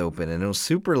drive-through was open, and it was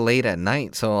super late at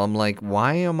night. So I'm like,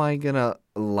 why am I gonna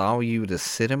allow you to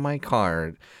sit in my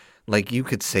car? Like, you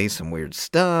could say some weird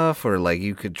stuff, or like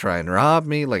you could try and rob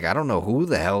me. Like, I don't know who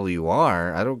the hell you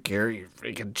are. I don't care if you're a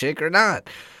freaking chick or not.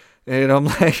 And I'm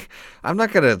like, I'm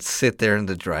not gonna sit there in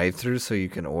the drive-through so you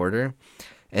can order.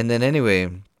 And then anyway,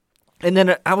 and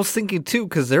then I was thinking too,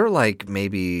 because they're like,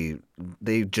 maybe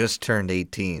they just turned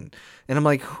 18. And I'm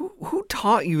like, who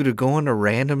taught you to go in a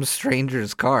random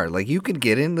stranger's car? Like, you could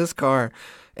get in this car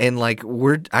and like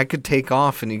I could take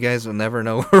off and you guys will never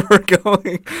know where we're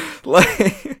going.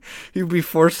 Like, you'd be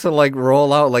forced to like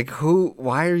roll out. Like,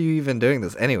 why are you even doing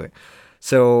this? Anyway,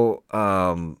 so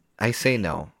I say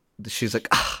no. She's like,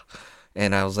 ah.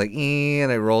 And I was like,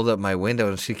 and I rolled up my window,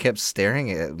 and she kept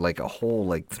staring at like a hole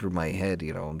like through my head.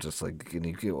 You know, I'm just like,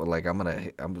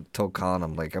 I'm told Colin,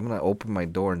 I'm gonna open my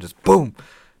door and just boom,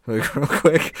 like real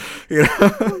quick,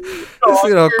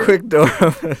 quick door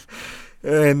open,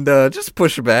 and just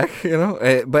push it back,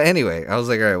 But anyway, I was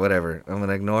like, all right, whatever. I'm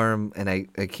gonna ignore him, and I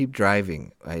keep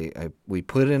driving. We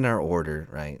put in our order,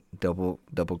 right? Double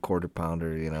quarter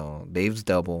pounder, Dave's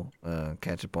double,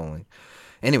 ketchup only.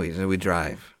 Anyways, we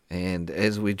drive. And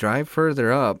as we drive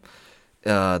further up,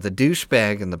 the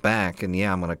douchebag in the back, and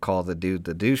yeah, I'm going to call the dude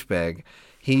the douchebag,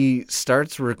 he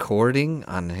starts recording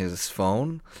on his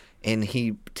phone, and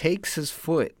he takes his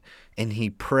foot, and he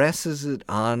presses it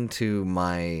onto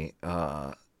my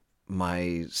what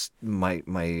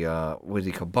do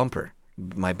you call, bumper,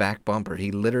 my back bumper.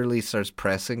 He literally starts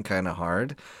pressing kind of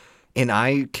hard, and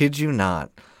I kid you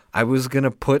not, I was going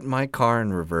to put my car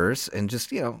in reverse and just,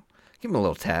 give him a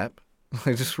little tap.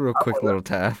 Like, just real quick little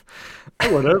tap. I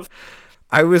would have.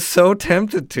 I was so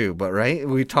tempted to, but right,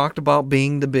 we talked about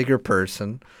being the bigger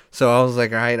person. So I was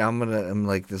like, all right, I'm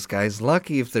like, this guy's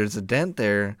lucky if there's a dent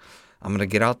there. I'm gonna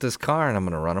get out this car and I'm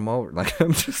gonna run him over. Like,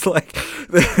 I'm just like,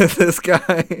 this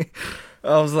guy.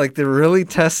 I was like, they're really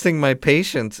testing my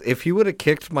patience. If he would have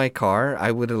kicked my car,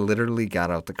 I would have literally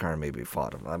got out the car and maybe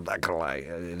fought him. I'm not gonna lie.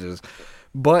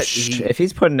 But if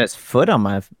he's putting his foot on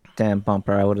my damn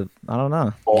bumper, I would have. I don't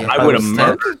know. Oh, I would have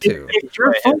murdered too. If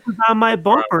your foot was on my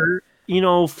bumper,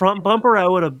 front bumper, I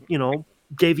would have,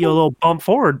 gave you a little bump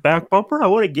forward. Back bumper, I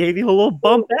would have gave you a little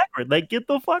bump backward. Like, get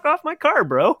the fuck off my car,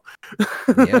 bro.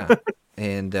 Yeah.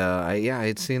 And I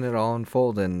had seen it all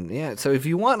unfold, and yeah. So if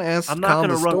you want to ask Colin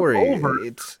the story,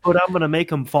 but I'm gonna make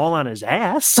him fall on his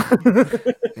ass.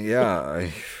 Yeah.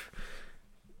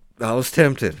 I was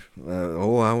tempted.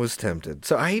 I was tempted.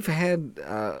 So I've had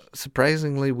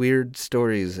surprisingly weird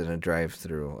stories in a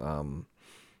drive-through.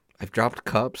 I've dropped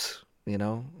cups, I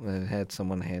had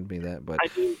someone hand me that, but I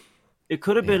mean, it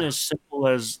could have been as simple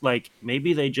as, like,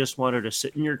 maybe they just wanted to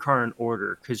sit in your car and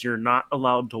order because you're not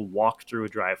allowed to walk through a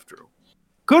drive-through.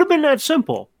 Could have been that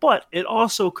simple, but it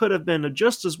also could have been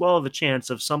just as well of a chance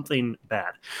of something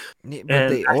bad. Yeah, but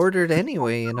they ordered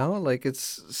anyway, like,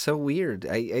 it's so weird.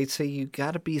 I say you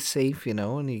gotta be safe,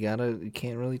 and you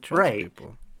can't really trust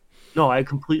people. No, I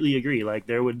completely agree. Like,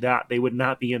 they would not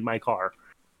be in my car.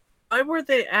 Why were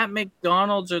they at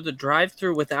McDonald's or the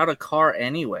drive-thru without a car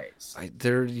anyways?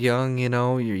 They're young,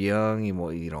 you're young,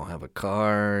 you don't have a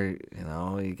car,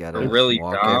 you gotta really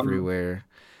walk dumb. everywhere.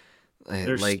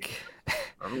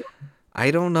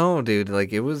 I don't know, dude.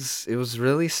 Like, it was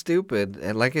really stupid.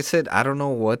 And like I said, I don't know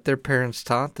what their parents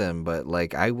taught them, but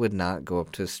like, I would not go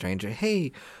up to a stranger,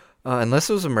 hey, unless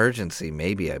it was emergency,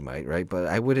 maybe I might, right? But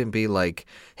I wouldn't be like,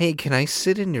 hey, can I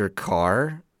sit in your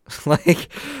car? Like,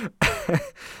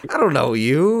 I don't know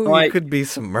you. Like, you could be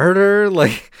some murder.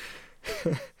 Like,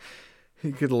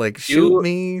 you could like shoot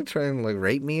me, try and like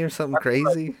rape me or something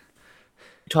crazy. You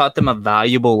taught them a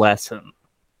valuable lesson.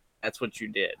 That's what you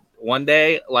did. One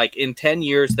day, like in 10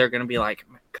 years, they're going to be like,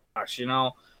 gosh,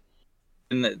 and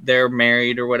they're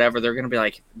married or whatever. They're going to be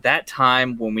like, that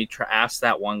time when we asked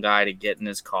that one guy to get in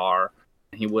his car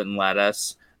and he wouldn't let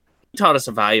us, he taught us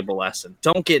a valuable lesson.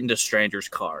 Don't get into strangers'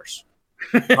 cars.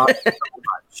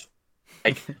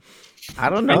 Like, I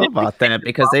don't know about that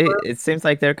because it seems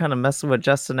like they're kind of messing with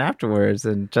Justin afterwards,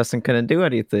 and Justin couldn't do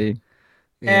anything.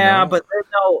 Yeah, know? but then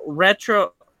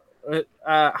retro.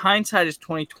 Hindsight is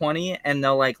 2020, and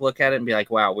they'll like look at it and be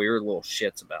like, "Wow, we were little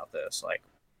shits about this." Like,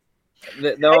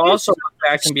 they'll also look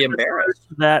back and be embarrassed.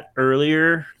 That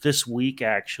earlier this week,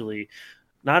 actually,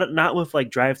 not with like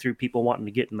drive-through people wanting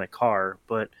to get in my car,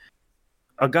 but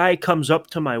a guy comes up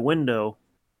to my window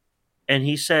and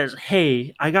he says,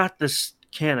 "Hey, I got this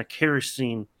can of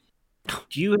kerosene.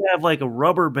 Do you have like a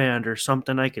rubber band or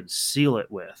something I could seal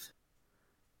it with?"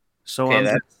 So Okay, I'm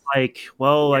that's just like,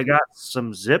 "Well, I got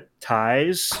some zip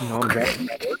ties, I'm grabbing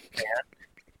my work can."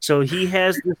 So he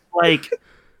has this like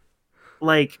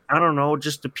I don't know,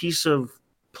 just a piece of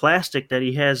plastic that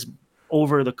he has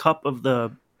over the cup of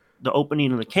the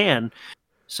opening of the can.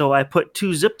 So I put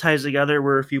two zip ties together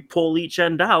where if you pull each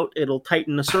end out, it'll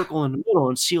tighten the circle in the middle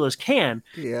and seal his can.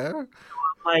 Yeah. I'm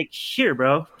like, here,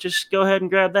 bro, just go ahead and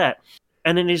grab that.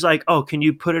 And then he's like, oh, can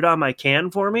you put it on my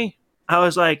can for me? I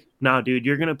was like, no, dude,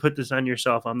 you're going to put this on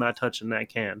yourself. I'm not touching that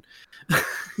can.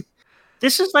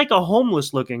 This is like a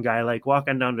homeless looking guy, like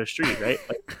walking down the street, right?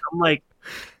 Like, I'm like,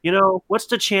 what's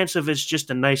the chance of it's just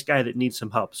a nice guy that needs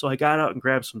some help? So I got out and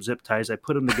grabbed some zip ties. I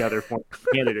put them together for him.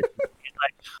 Handed it to him. He's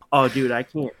like, oh, dude, I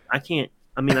can't.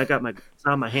 I mean, I got my gloves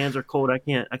on. My hands are cold. I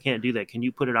can't do that. Can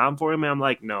you put it on for him? And I'm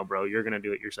like, no, bro, you're gonna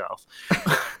do it yourself.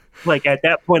 Like at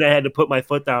that point, I had to put my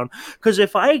foot down because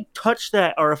if I touch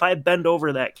that or if I bend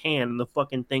over that can and the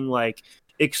fucking thing like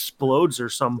explodes or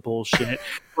some bullshit,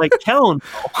 like hell no.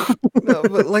 No,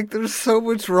 but like, there's so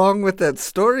much wrong with that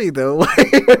story, though.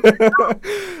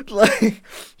 Like,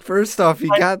 first off, you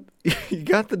got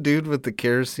the dude with the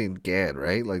kerosene can,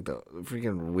 right? Like the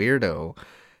freaking weirdo,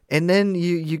 and then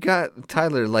you got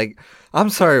Tyler. Like, I'm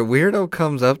sorry, weirdo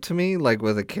comes up to me like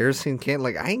with a kerosene can.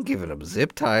 Like, I ain't giving him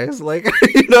zip ties. Like,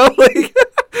 like.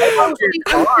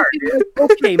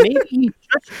 Okay, maybe he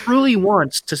just truly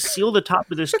wants to seal the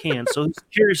top of this can so his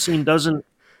kerosene doesn't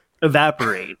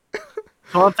evaporate.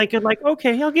 So I'm thinking, like,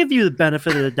 okay, I'll give you the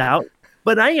benefit of the doubt,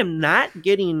 but I am not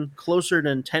getting closer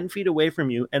than 10 feet away from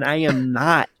you, and I am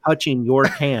not touching your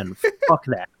can. Fuck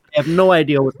that. I have no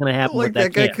idea what's going to happen Like with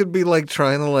that guy can. could be like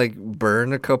trying to like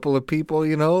burn a couple of people,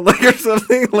 like or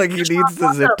something. Like he needs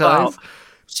the zip ties.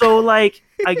 So like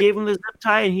I gave him the zip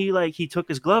tie and he took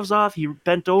his gloves off, he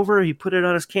bent over, he put it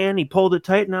on his can, he pulled it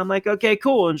tight, and I'm like, okay,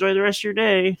 cool, enjoy the rest of your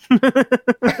day.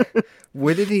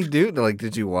 What did he do? Like,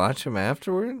 did you watch him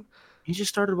afterward? He just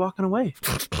started walking away.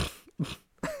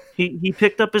 He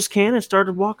picked up his can and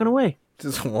started walking away.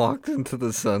 Just walked into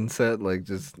the sunset, like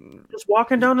just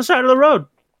walking down the side of the road.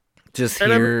 Just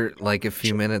here, like a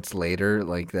few minutes later,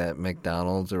 like that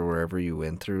McDonald's or wherever you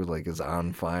went through, like is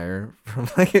on fire from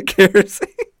like a kerosene.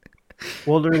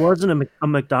 Well, there wasn't a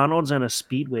McDonald's and a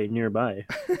Speedway nearby.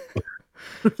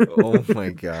 Oh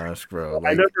my gosh, bro! I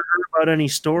never heard about any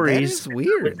stories. That is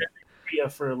weird.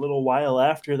 For a little while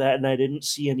after that, and I didn't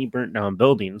see any burnt down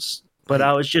buildings. But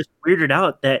I was just weirded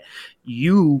out that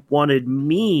you wanted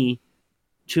me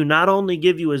to not only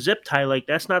give you a zip tie, like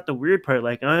that's not the weird part.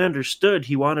 Like I understood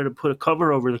he wanted to put a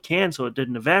cover over the can so it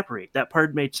didn't evaporate. That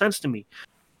part made sense to me.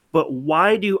 But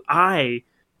why do I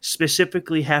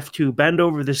specifically have to bend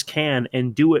over this can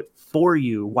and do it for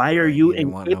you? Why are you? He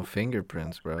didn't want no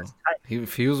fingerprints, bro.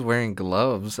 If he was wearing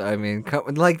gloves, I mean,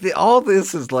 all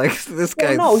this is like this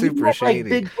guy's super shady.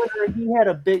 Big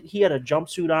winter, he had a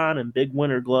jumpsuit on and big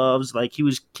winter gloves. Like he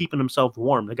was keeping himself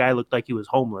warm. The guy looked like he was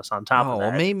homeless. On top of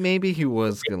that, maybe he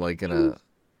was like in a.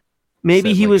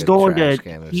 Maybe he was going to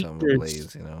heat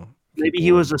blaze, Maybe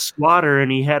he was a squatter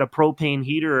and he had a propane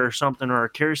heater or something or a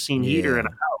kerosene heater in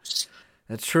a house.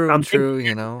 That's true. I'm true.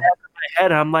 In my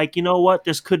head, I'm like, you know what?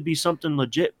 This could be something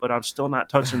legit, but I'm still not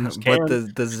touching this can.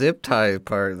 But the zip tie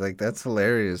part, like that's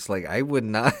hilarious. Like I would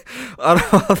not, out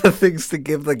of all the things to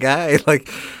give the guy,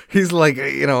 like he's like,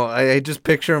 I just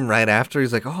picture him right after.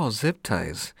 He's like, oh, zip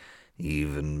ties.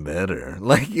 Even better.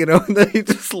 Like, and then he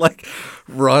just like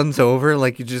runs over,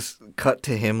 like you just cut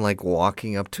to him like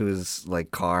walking up to his like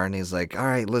car and he's like, all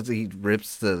right, he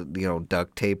rips the,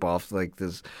 duct tape off like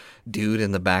this dude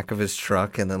in the back of his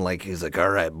truck and then like he's like,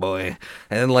 all right, boy.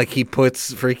 And then like he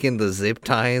puts freaking the zip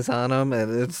ties on him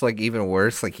and it's like even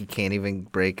worse. Like he can't even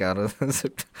break out of the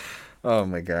zip. Oh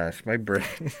my gosh, my brain.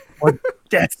 Well,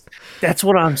 that's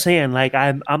what I'm saying. Like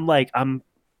I'm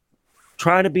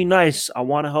trying to be nice. I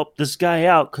want to help this guy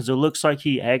out because it looks like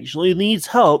he actually needs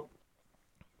help.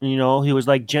 He was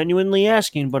like genuinely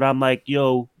asking, but I'm like,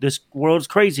 yo, this world's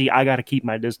crazy. I got to keep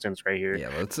my distance right here. Yeah,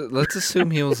 let's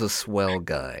assume he was a swell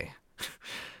guy.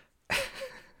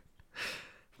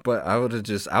 But I would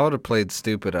have played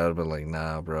stupid. I would have been like,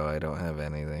 nah, bro, I don't have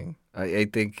anything. I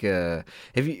think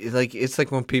if you like, it's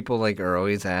like when people like are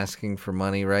always asking for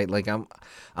money, right? Like I'm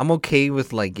okay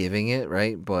with like giving it,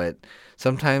 right? But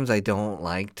sometimes I don't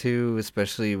like to,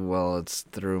 especially while it's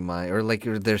through my or like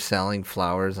they're selling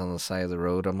flowers on the side of the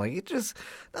road. I'm like, it just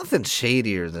nothing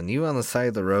shadier than you on the side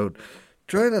of the road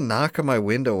trying to knock on my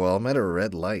window while I'm at a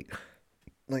red light.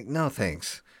 Like, no,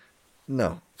 thanks.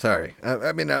 No, sorry.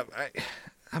 I mean,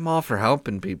 I'm all for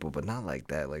helping people, but not like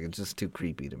that. Like, it's just too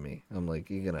creepy to me. I'm like,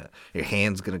 your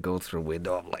hand's gonna go through a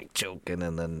window. I'm like choking,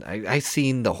 and then I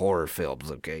seen the horror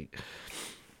films, okay.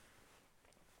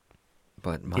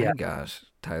 But my Yeah. gosh,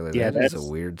 Tyler, Yeah, that is a that's-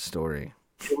 weird story.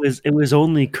 It was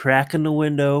only cracking the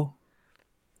window,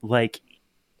 like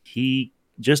he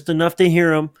just enough to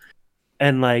hear him,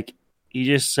 and like he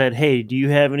just said, "Hey, do you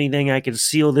have anything I can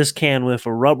seal this can with?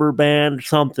 A rubber band or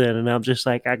something?" And I'm just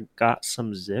like, "I got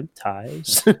some zip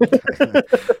ties."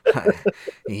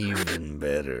 Even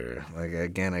better. Like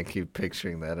again, I keep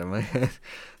picturing that in my head.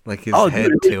 Like his Oh,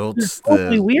 head dude, tilts.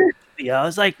 totally weird. Yeah, I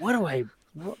was like, "What do I?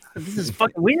 This is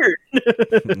fucking weird."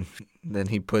 Then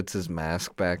he puts his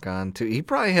mask back on too. He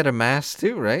probably had a mask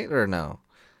too, right? Or no?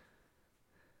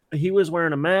 He was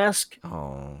wearing a mask.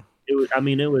 Oh, It was, I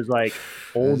mean, it was like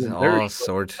old there's and all dirty.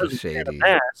 sorts But of he wasn't wearing shady. a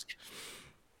mask.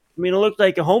 I mean, it looked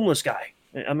like a homeless guy.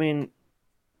 I mean,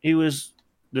 he was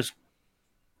this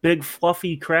big,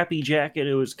 fluffy, crappy jacket.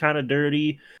 It was kind of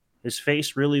dirty. His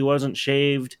face really wasn't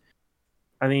shaved.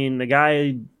 I mean, the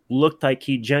guy looked like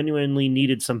he genuinely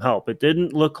needed some help. It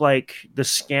didn't look like the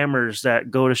scammers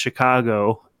that go to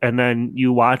Chicago and then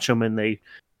you watch them and they,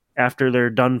 after they're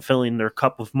done filling their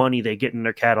cup of money, they get in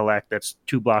their Cadillac that's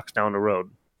 2 blocks down the road.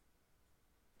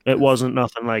 It wasn't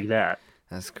nothing like that.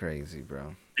 That's crazy,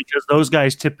 bro. Because those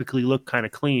guys typically look kind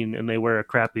of clean and they wear a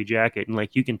crappy jacket. And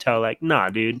like you can tell, like, nah,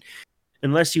 dude,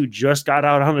 unless you just got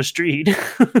out on the street,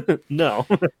 no.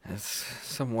 That's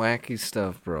some wacky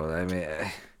stuff, bro. I mean,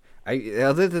 I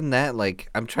other than that, like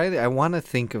I want to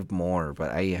think of more,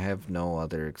 but I have no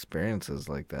other experiences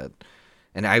like that.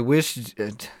 And I wish,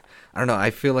 I don't know. I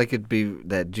feel like it'd be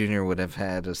that Junior would have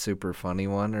had a super funny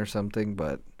one or something,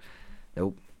 but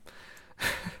nope.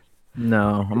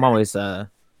 No, I'm always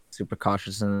super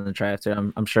cautious in the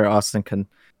drive-thru. I'm sure Austin can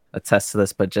attest to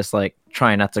this, but just like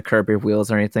trying not to curb your wheels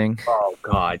or anything. Oh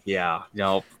God, yeah.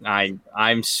 No,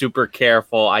 I'm super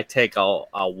careful. I take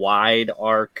a wide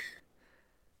arc.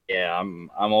 Yeah, I'm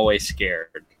always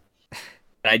scared.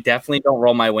 I definitely don't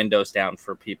roll my windows down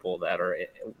for people that are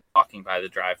walking by the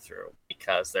drive-thru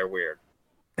because they're weird.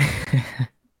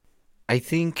 I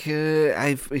think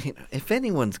if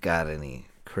anyone's got any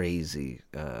crazy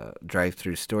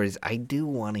drive-through stories, I do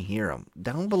want to hear them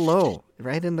down below,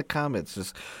 right in the comments.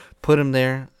 Just put them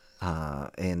there,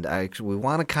 and we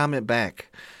want to comment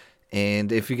back.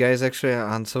 And if you guys actually are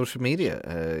on social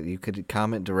media, you could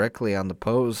comment directly on the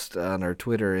post on our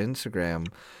Twitter or Instagram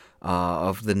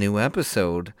of the new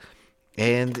episode.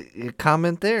 And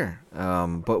comment there.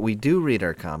 But we do read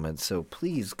our comments, so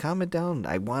please comment down.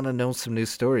 I want to know some new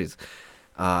stories.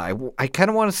 I kind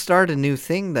of want to start a new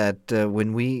thing that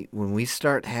when we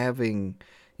start having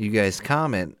you guys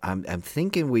comment, I'm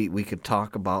thinking we could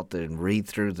talk about and read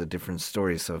through the different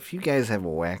stories. So if you guys have a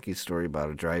wacky story about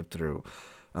a drive-through,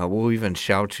 we'll even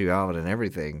shout you out and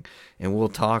everything, and we'll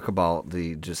talk about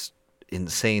the just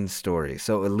insane story.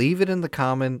 So leave it in the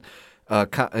comment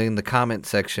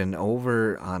section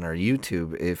over on our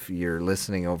YouTube if you're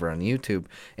listening over on YouTube.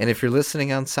 And if you're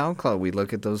listening on SoundCloud, we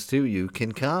look at those too. You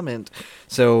can comment.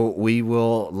 So we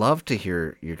will love to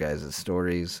hear your guys'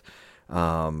 stories.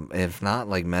 If not,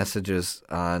 like messages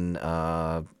on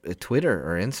Twitter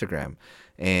or Instagram.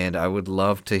 And I would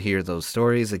love to hear those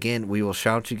stories. Again, we will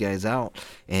shout you guys out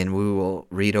and we will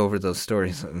read over those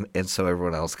stories and so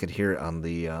everyone else could hear it on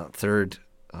the third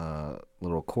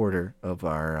little quarter of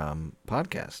our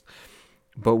podcast.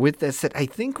 But with that said, I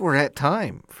think we're at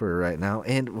time for right now,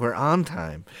 and we're on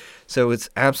time. So it's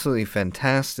absolutely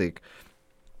fantastic.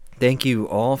 Thank you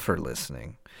all for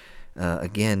listening.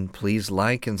 Again, please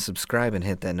like and subscribe and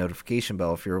hit that notification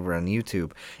bell if you're over on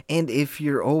YouTube. And if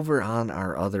you're over on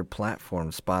our other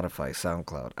platforms, Spotify,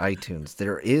 SoundCloud, iTunes,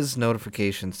 there is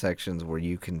notification sections where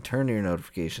you can turn your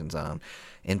notifications on.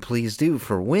 And please do,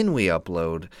 for when we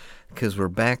upload, because we're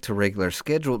back to regular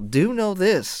schedule. Do know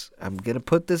this. I'm going to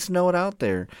put this note out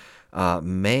there.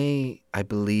 May, I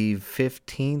believe,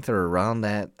 15th or around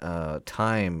that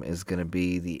time is going to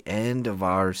be the end of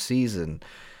our season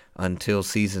until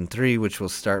season 3, which will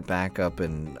start back up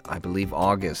in, I believe,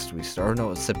 August.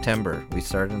 September. We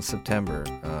start in September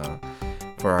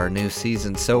for our new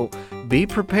season. So be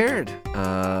prepared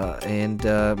and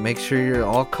make sure you're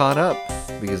all caught up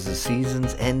because the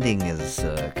season's ending is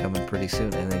coming pretty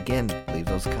soon. And again, leave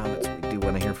those comments. We do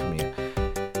want to hear from you.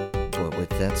 But with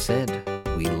that said,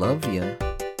 we love you.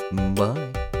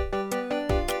 Bye.